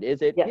positioned?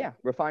 Is it,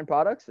 refined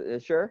products,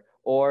 sure,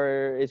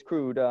 or is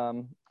crude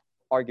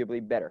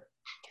arguably better?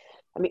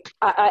 I mean,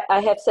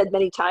 I have said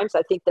many times,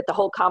 I think that the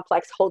whole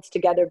complex holds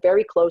together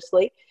very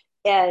closely.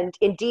 And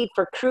indeed,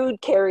 for crude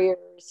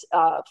carriers,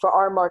 for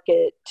our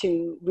market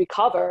to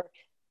recover,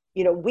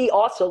 you know, we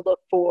also look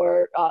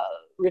for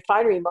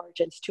refinery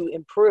margins to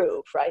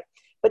improve, right?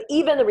 But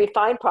even the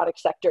refined product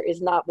sector is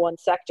not one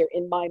sector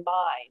in my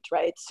mind,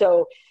 right?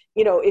 So,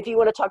 you know, if you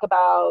want to talk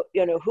about,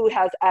 you know, who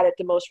has added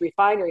the most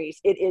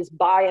refineries, it is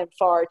by and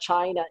far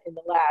China in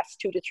the last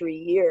 2 to 3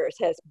 years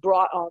has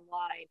brought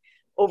online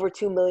over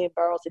 2 million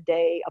barrels a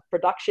day of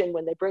production.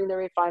 When they bring their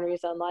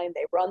refineries online,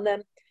 they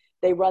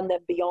run them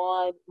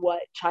beyond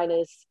what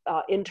China's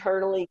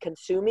internally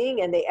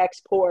consuming, and they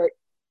export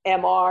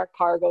MR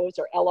cargoes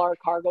or LR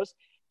cargoes.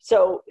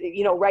 So,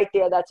 you know, right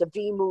there, that's a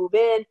V move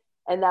in,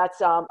 and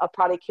that's a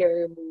product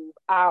carrier move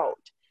out.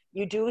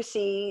 You do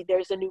see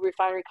there's a new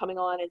refinery coming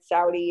on in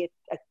Saudi.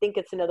 I think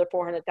it's another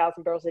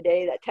 400,000 barrels a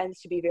day. That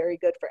tends to be very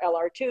good for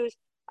LR2s.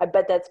 I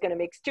bet that's going to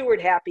make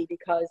Stewart happy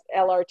because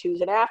LR2s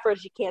and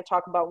Afras, you can't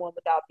talk about one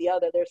without the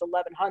other. There's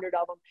 1,100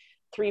 of them,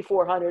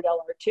 300-400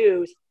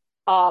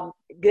 LR2s.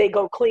 They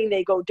go clean,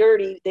 they go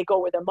dirty, they go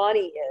where the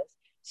money is.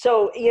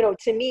 So, you know,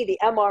 to me, the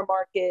MR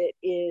market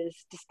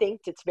is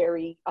distinct. It's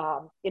very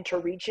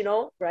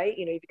interregional, right?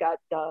 You know, you've got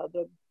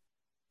the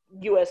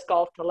U.S.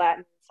 Gulf to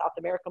Latin, South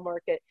America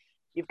market.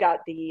 You've got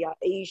the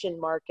Asian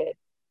market.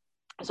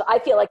 So I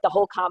feel like the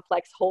whole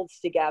complex holds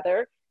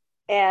together.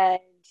 And,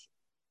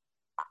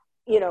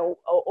 you know,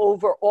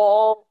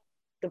 overall,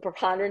 the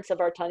preponderance of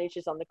our tonnage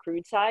is on the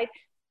crude side.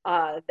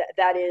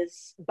 That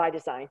is by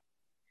design.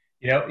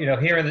 You know,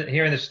 here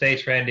in the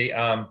States, Randy,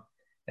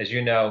 as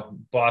you know,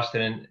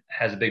 Boston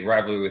has a big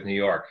rivalry with New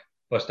York.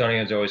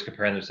 Bostonians are always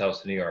comparing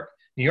themselves to New York.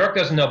 New York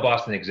doesn't know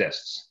Boston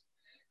exists.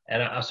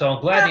 And so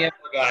I'm glad the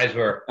Emperor guys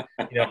were,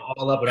 you know,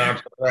 all up in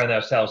arms comparing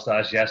themselves to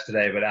us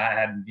yesterday, but I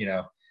hadn't, you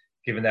know,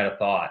 given that a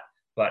thought.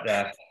 But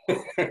that's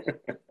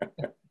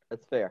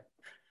fair.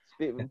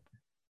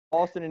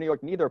 Boston and New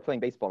York, neither are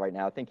playing baseball right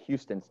now. I think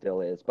Houston still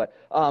is. But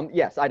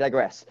yes, I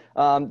digress.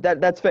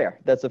 That's fair.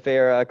 That's a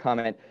fair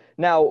comment.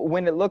 Now,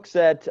 when it looks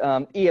at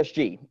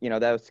ESG, you know,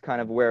 that was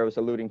kind of where I was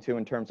alluding to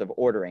in terms of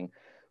ordering.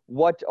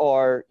 What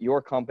are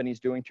your companies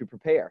doing to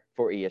prepare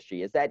for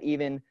ESG? Is that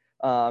even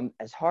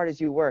as hard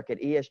as you work at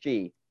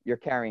ESG, you're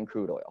carrying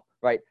crude oil,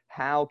 right?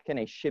 How can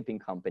a shipping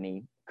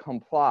company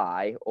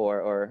comply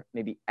or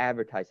maybe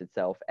advertise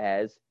itself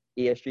as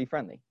ESG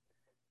friendly?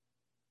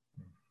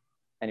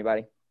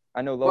 Anybody?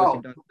 I know Lois,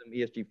 you've done some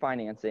ESG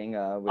financing.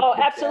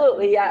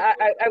 Absolutely. Yeah,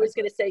 I was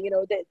going to say, you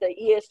know, the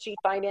ESG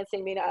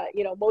financing. I mean,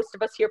 you know, most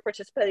of us here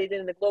participated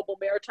in the Global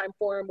Maritime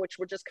Forum, which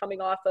we're just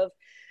coming off of.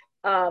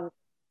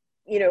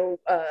 You know,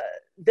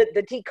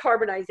 the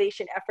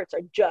decarbonization efforts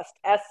are just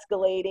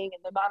escalating,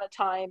 and the amount of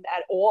time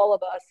that all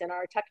of us and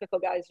our technical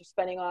guys are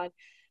spending on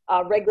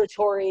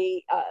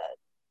regulatory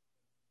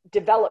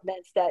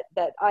developments that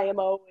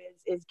IMO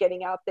is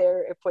getting out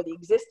there for the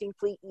existing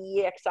fleet,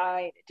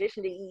 EEXI, in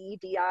addition to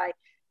EEDI,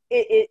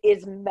 it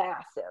is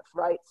massive,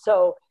 right?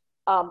 So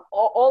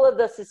all of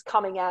this is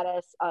coming at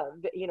us,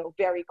 you know,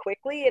 very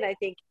quickly, and I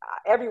think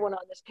everyone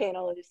on this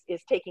panel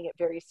is taking it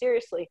very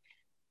seriously.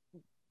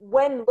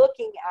 When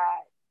looking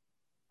at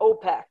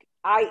OPEC,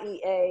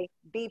 IEA,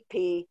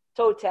 BP,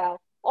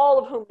 Total, all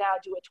of whom now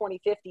do a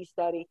 2050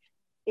 study,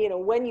 you know,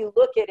 when you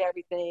look at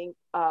everything,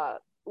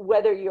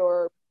 whether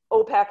you're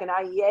OPEC and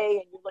IEA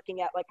and you're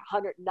looking at like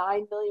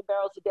 109 million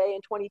barrels a day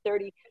in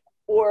 2030,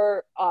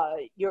 or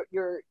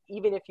you're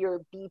even if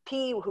you're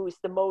BP, who's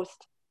the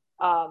most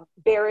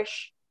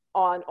bearish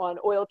on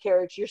oil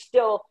carriage, you're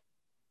still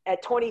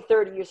at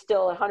 2030, you're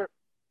still 100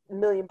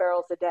 million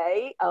barrels a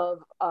day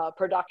of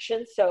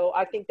production. So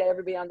I think that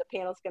everybody on the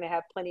panel is going to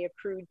have plenty of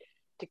crude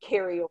to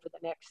carry over the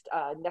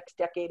next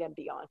decade and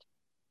beyond.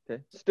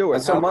 Okay,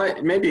 Stuart. So on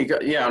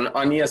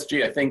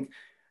ESG, I think,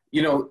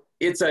 you know,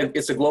 it's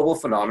a global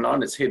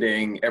phenomenon. It's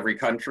hitting every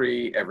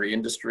country, every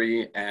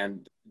industry,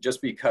 and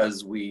just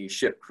because we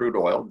ship crude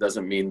oil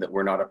doesn't mean that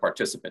we're not a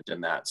participant in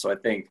that. So I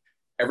think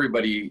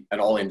everybody and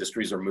all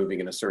industries are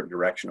moving in a certain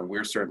direction, and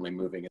we're certainly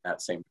moving in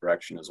that same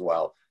direction as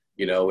well.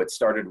 You know, it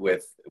started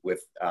with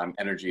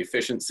energy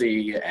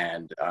efficiency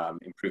and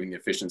improving the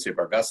efficiency of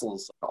our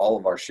vessels. All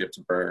of our ships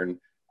burn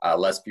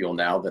less fuel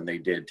now than they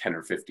did 10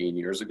 or 15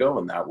 years ago,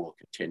 and that will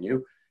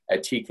continue.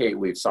 At TK,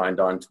 we've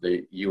signed on to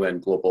the UN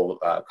Global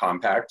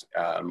Compact.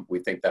 We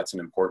think that's an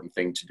important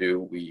thing to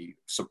do. We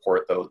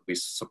support those. We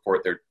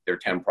support their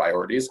 10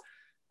 priorities,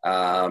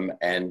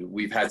 and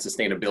we've had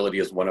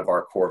sustainability as one of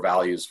our core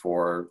values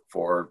for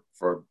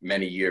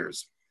many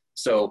years.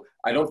 So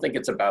I don't think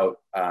it's about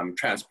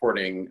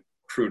transporting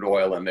crude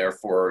oil and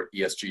therefore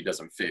ESG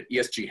doesn't fit.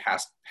 ESG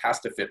has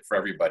to fit for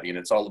everybody, and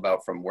it's all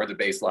about from where the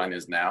baseline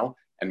is now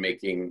and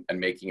making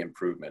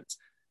improvements.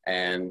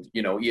 And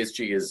you know,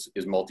 ESG is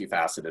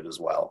multifaceted as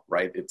well,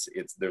 right?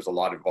 There's a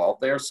lot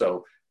involved there.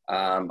 So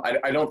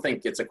I don't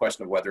think it's a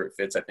question of whether it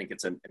fits. I think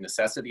it's a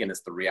necessity, and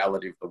it's the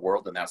reality of the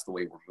world, and that's the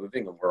way we're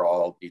moving, and we're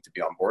all need to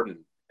be on board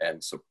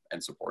and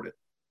support it.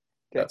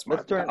 Okay, that's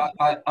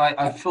my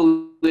I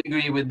fully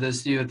agree with the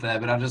Stuart there,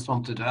 but I just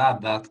wanted to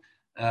add that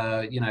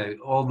you know,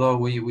 although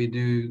we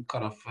do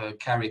kind of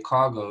carry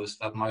cargoes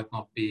that might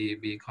not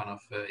be kind of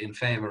in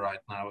favor right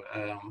now,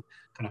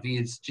 kind of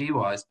ESG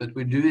wise, but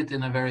we do it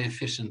in a very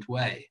efficient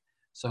way.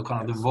 So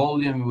kind of the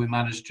volume we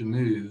manage to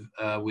move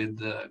with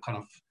kind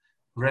of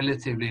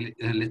relatively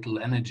little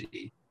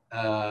energy,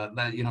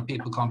 that, you know,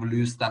 people can't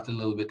lose that a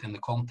little bit in the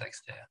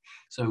context there.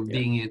 So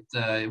being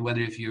it,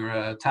 whether if you're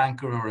a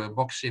tanker or a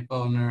box ship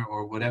owner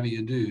or whatever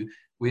you do,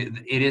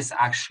 it is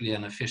actually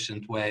an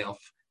efficient way of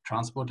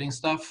transporting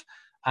stuff.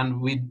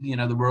 And you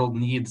know, the world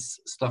needs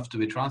stuff to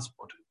be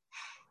transported.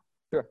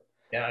 Sure.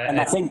 Yeah. And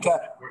I think,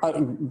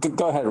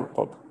 go ahead,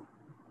 Bob.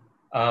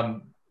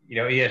 You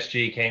know,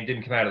 ESG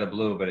didn't come out of the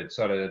blue, but it's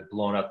sort of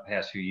blown up the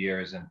past few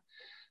years. And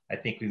I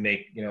think we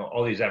make, you know,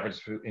 all these efforts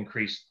to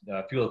increase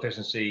fuel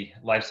efficiency,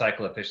 life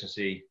cycle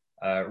efficiency,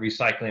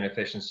 recycling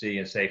efficiency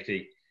and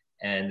safety.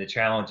 And the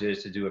challenge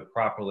is to do it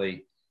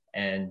properly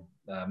and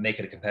make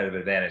it a competitive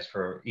advantage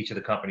for each of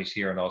the companies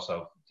here, and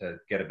also to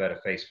get a better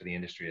face for the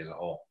industry as a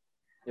whole,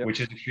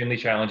 which is extremely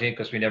challenging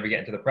because we never get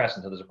into the press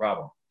until there's a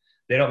problem.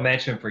 They don't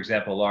mention, for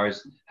example,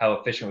 Lars, how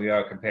efficient we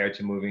are compared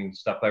to moving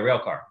stuff by rail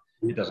car.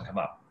 It doesn't come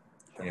up.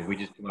 I mean, we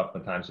just come up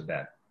when times are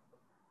bad.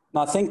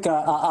 I think,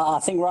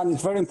 Ran,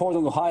 it's very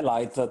important to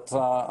highlight that,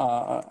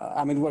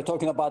 I mean, we're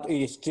talking about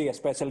ESG,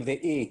 especially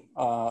the E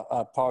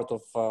part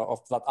of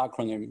that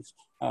acronym,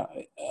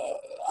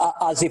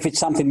 as if it's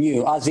something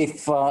new, as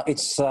if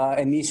it's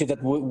an issue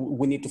that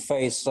we need to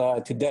face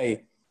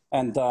today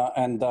and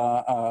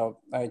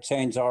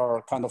change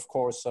our kind of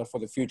course for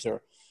the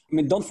future. I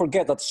mean, don't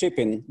forget that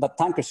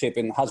tanker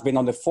shipping has been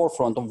on the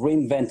forefront of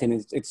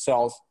reinventing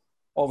itself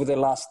over the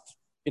last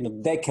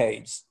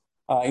decades.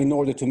 In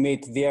order to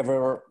meet the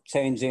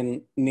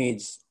ever-changing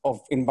needs of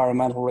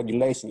environmental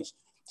regulations.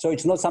 So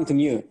it's not something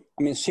new.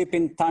 I mean,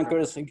 shipping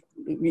tankers,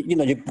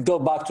 you go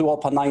back to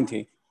OPA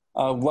 90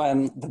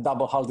 when the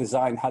double hull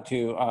design had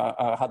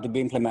to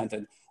be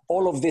implemented.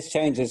 All of these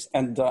changes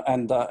and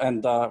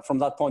from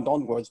that point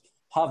onwards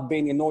have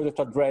been in order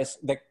to address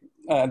the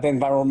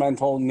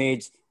environmental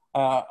needs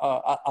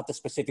at a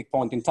specific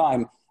point in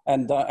time.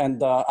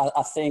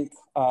 I think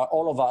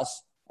all of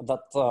us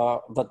that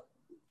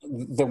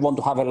they want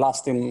to have a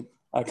lasting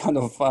kind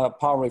of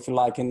power, if you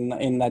like,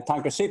 in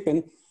tanker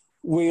shipping,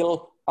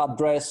 will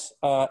address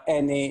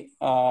any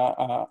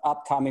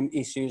upcoming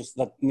issues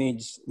that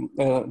needs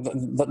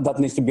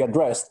to be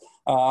addressed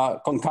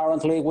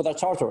concurrently with our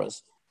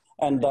charterers.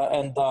 And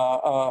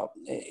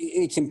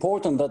it's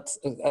important that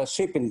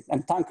shipping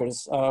and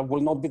tankers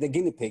will not be the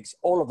guinea pigs.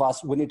 All of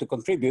us, we need to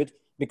contribute,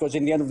 because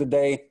in the end of the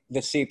day,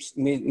 the ships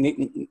need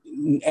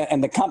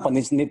and the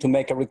companies need to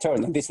make a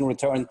return, and this in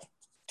return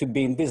to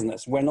be in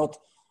business. We're not,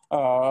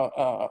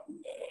 the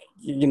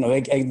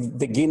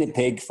guinea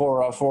pig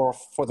for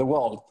the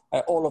world.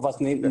 All of us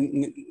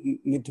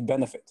need to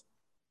benefit.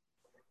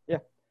 Yeah.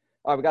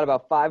 All right, we got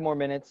about 5 more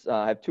minutes.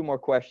 I have 2 more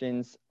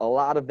questions. A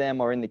lot of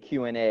them are in the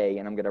Q&A,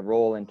 and I'm going to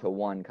roll into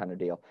one kind of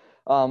deal.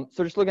 So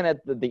just looking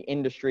at the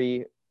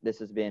industry, this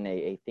has been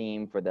a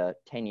theme for the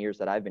 10 years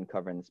that I've been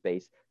covering the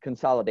space: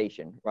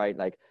 consolidation, right?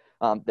 Like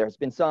there's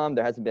been some,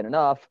 there hasn't been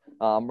enough.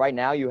 Right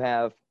now you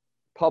have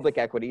public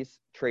equities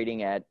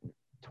trading at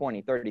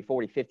 20, 30,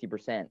 40,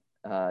 50%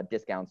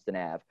 discounts to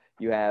NAV.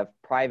 You have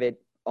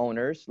private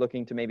owners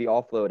looking to maybe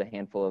offload a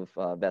handful of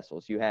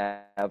vessels. You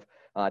have,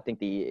 I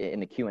think in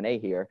the Q&A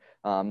here,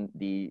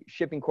 the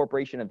Shipping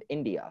Corporation of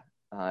India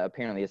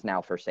apparently is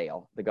now for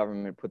sale. The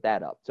government put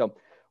that up. So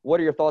what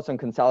are your thoughts on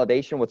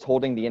consolidation? What's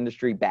holding the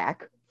industry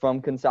back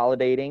from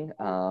consolidating?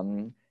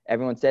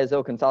 Everyone says,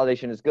 oh,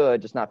 consolidation is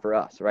good, just not for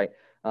us, right?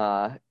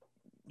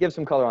 Give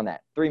some color on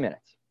that. 3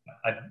 minutes.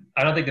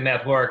 I don't think the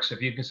math works.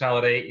 If you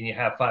consolidate and you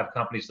have 5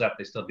 companies left,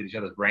 they still beat each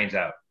other's brains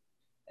out.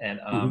 And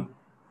it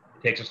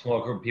takes a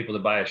small group of people to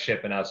buy a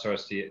ship and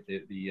outsource the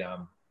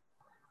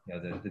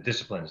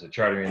disciplines, the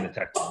chartering and the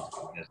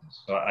technical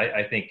business. So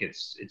I think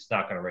it's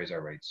not going to raise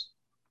our rates.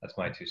 That's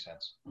my 2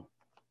 cents.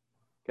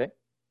 Okay.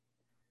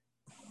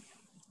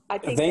 I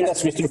think the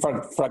industry is too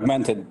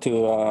fragmented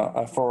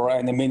for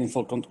any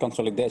meaningful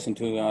consolidation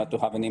to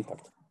have an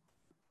impact.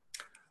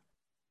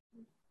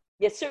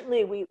 Yes,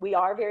 certainly we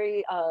are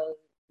very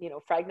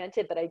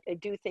fragmented, but I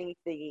do think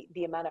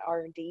the amount of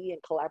R&D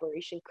and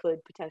collaboration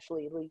could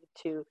potentially lead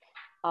to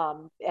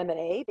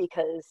M&A,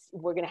 because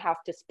we're going to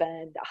have to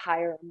spend a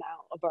higher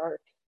amount of our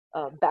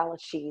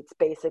balance sheets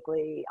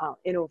basically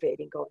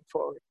innovating going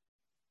forward.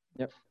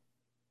 Yep.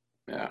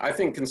 Yeah, I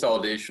think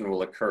consolidation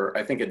will occur.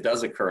 I think it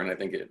does occur, and I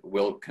think it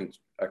will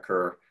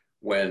occur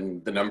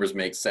when the numbers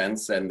make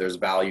sense and there's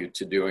value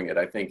to doing it.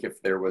 I think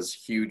if there was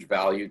huge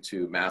value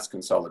to mass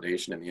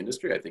consolidation in the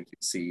industry, I think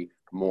you'd see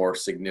more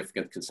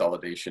significant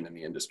consolidation in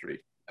the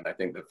industry. And I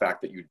think the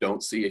fact that you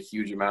don't see a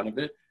huge amount of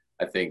it,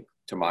 I think,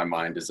 to my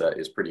mind, is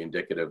pretty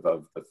indicative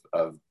of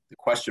the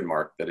question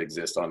mark that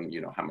exists on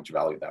how much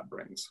value that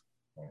brings.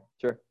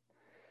 Sure.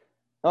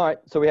 All right,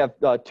 so we have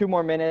 2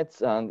 more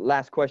minutes.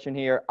 Last question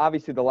here.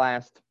 Obviously, the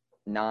last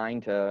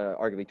 9 to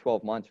arguably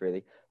 12 months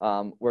really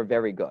were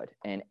very good,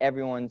 and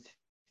everyone's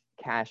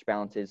cash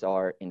balances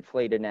are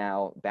inflated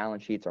now.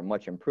 Balance sheets are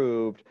much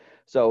improved.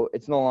 So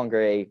it's no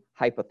longer a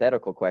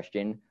hypothetical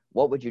question.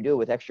 What would you do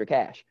with extra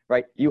cash,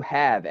 right? You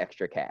have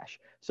extra cash.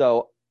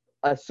 So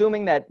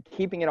assuming that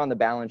keeping it on the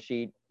balance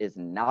sheet is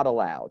not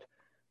allowed,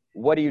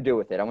 what do you do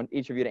with it? I want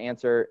each of you to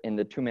answer in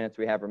the 2 minutes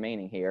we have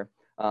remaining here.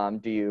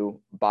 Do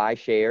you buy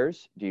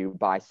shares? Do you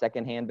buy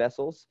secondhand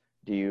vessels?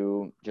 Do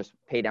you just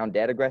pay down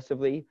debt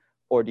aggressively?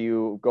 Or do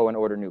you go and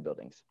order new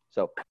buildings?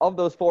 So of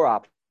those 4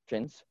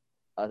 options,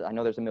 I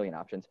know there's a million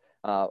options.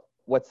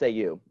 What say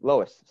you?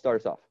 Lois,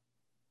 start us off.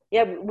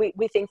 Yeah,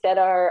 we think that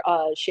our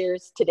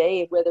shares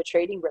today, where they're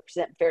trading,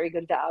 represent very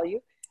good value.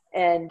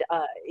 And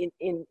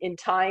in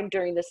time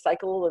during this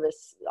cycle of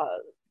this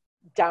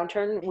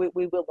downturn,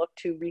 we will look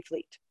to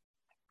refleet.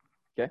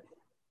 Okay.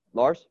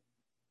 Lars?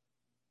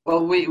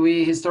 Well,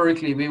 we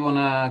historically, we want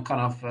to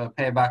kind of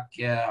pay back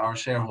our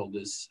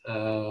shareholders,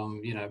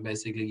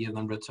 basically give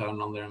them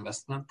return on their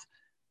investment.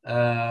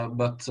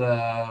 But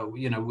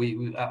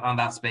and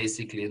that's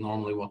basically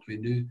normally what we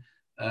do.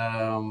 But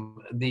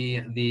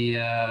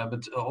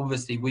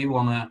obviously we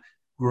want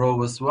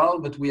grow as well,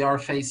 but we are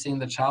facing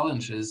the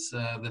challenges,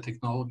 the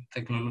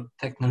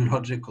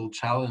technological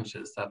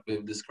challenges that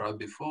we've described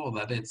before,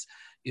 that it's,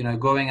 you know,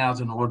 going out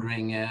and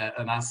ordering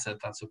an asset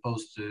that's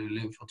supposed to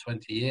live for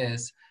 20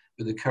 years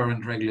with the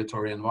current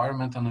regulatory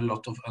environment and a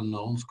lot of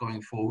unknowns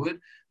going forward.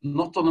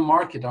 Not on the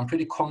market. I'm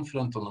pretty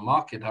confident on the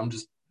market. I'm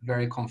just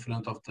very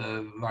confident of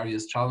the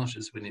various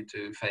challenges we need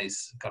to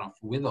face kind of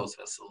with those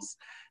vessels.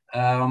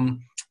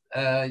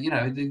 You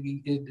know,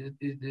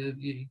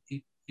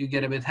 you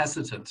get a bit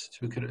hesitant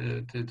to put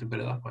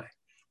it that way.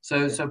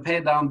 So pay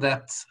down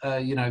debt,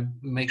 you know,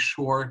 make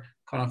sure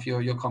kind of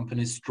your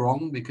company is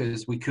strong,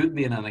 because we could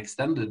be in an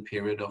extended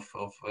period of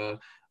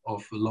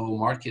low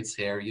markets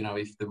here, you know,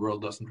 if the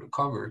world doesn't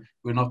recover.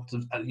 We're not,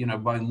 you know,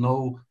 by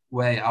no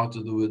way out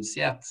of the woods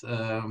yet.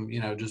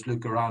 You know, just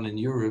look around in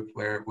Europe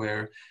where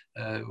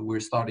we're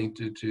starting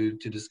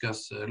to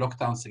discuss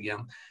lockdowns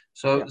again.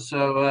 So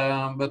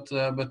but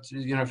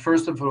you know,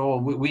 first of all,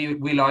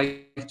 we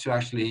like to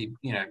actually,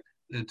 you know,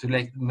 to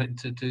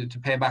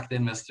pay back the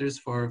investors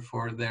for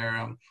their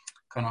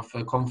kind of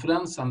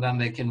confidence, and then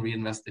they can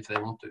reinvest if they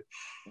want to.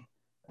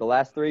 The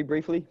last three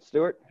briefly,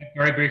 Stuart.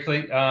 Very briefly,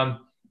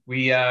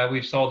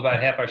 we've sold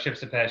about half our ships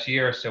the past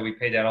year, so we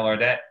paid down all our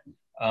debt.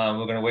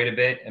 We're going to wait a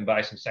bit and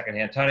buy some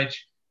secondhand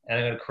tonnage. And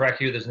I'm going to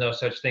correct you: there's no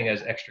such thing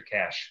as extra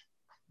cash.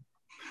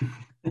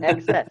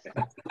 Excess.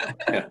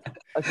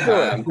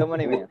 Stuart, come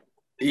on in, man.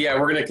 Yeah,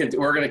 we're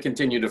going to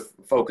continue to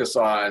focus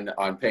on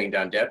paying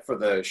down debt for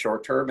the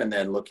short term, and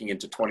then looking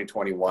into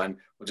 2021,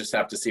 we'll just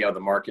have to see how the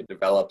market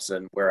develops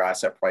and where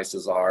asset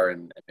prices are,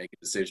 and make a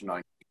decision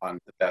on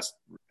the best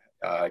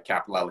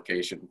capital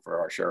allocation for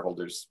our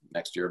shareholders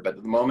next year. But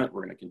at the moment,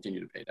 we're going to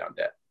continue to pay down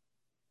debt.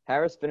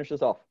 Harris, finish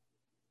us off.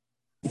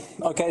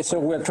 Okay, so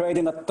we're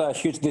trading at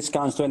huge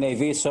discounts to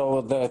NAV,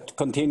 so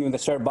continuing the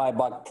share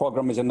buyback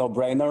program is a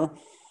no-brainer.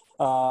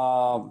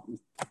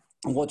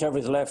 Whatever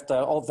is left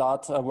of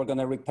that, we're going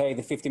to repay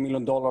the $50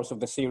 million of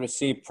the Series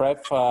C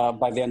prep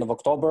by the end of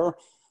October.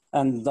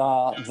 And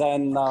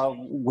then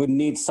we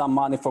need some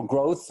money for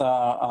growth.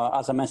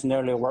 As I mentioned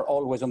earlier, we're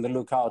always on the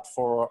lookout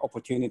for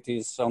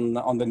opportunities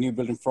on the new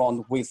building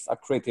front with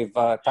accretive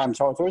time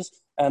charters.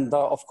 And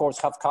of course,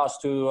 have cash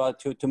to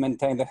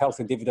maintain the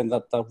healthy dividend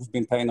that we've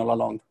been paying all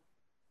along.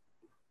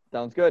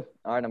 Sounds good.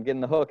 All right, I'm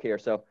getting the hook here.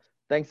 So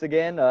thanks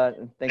again.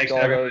 Thanks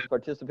to all those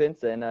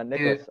participants. And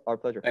Nicholas, our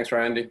pleasure. Thanks,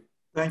 Randy.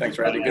 Thanks,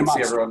 Randy. Good to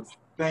see everyone.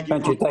 Thank you.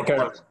 Thank you. Take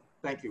care.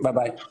 Thank you.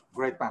 Bye-bye.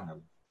 Great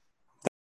panel.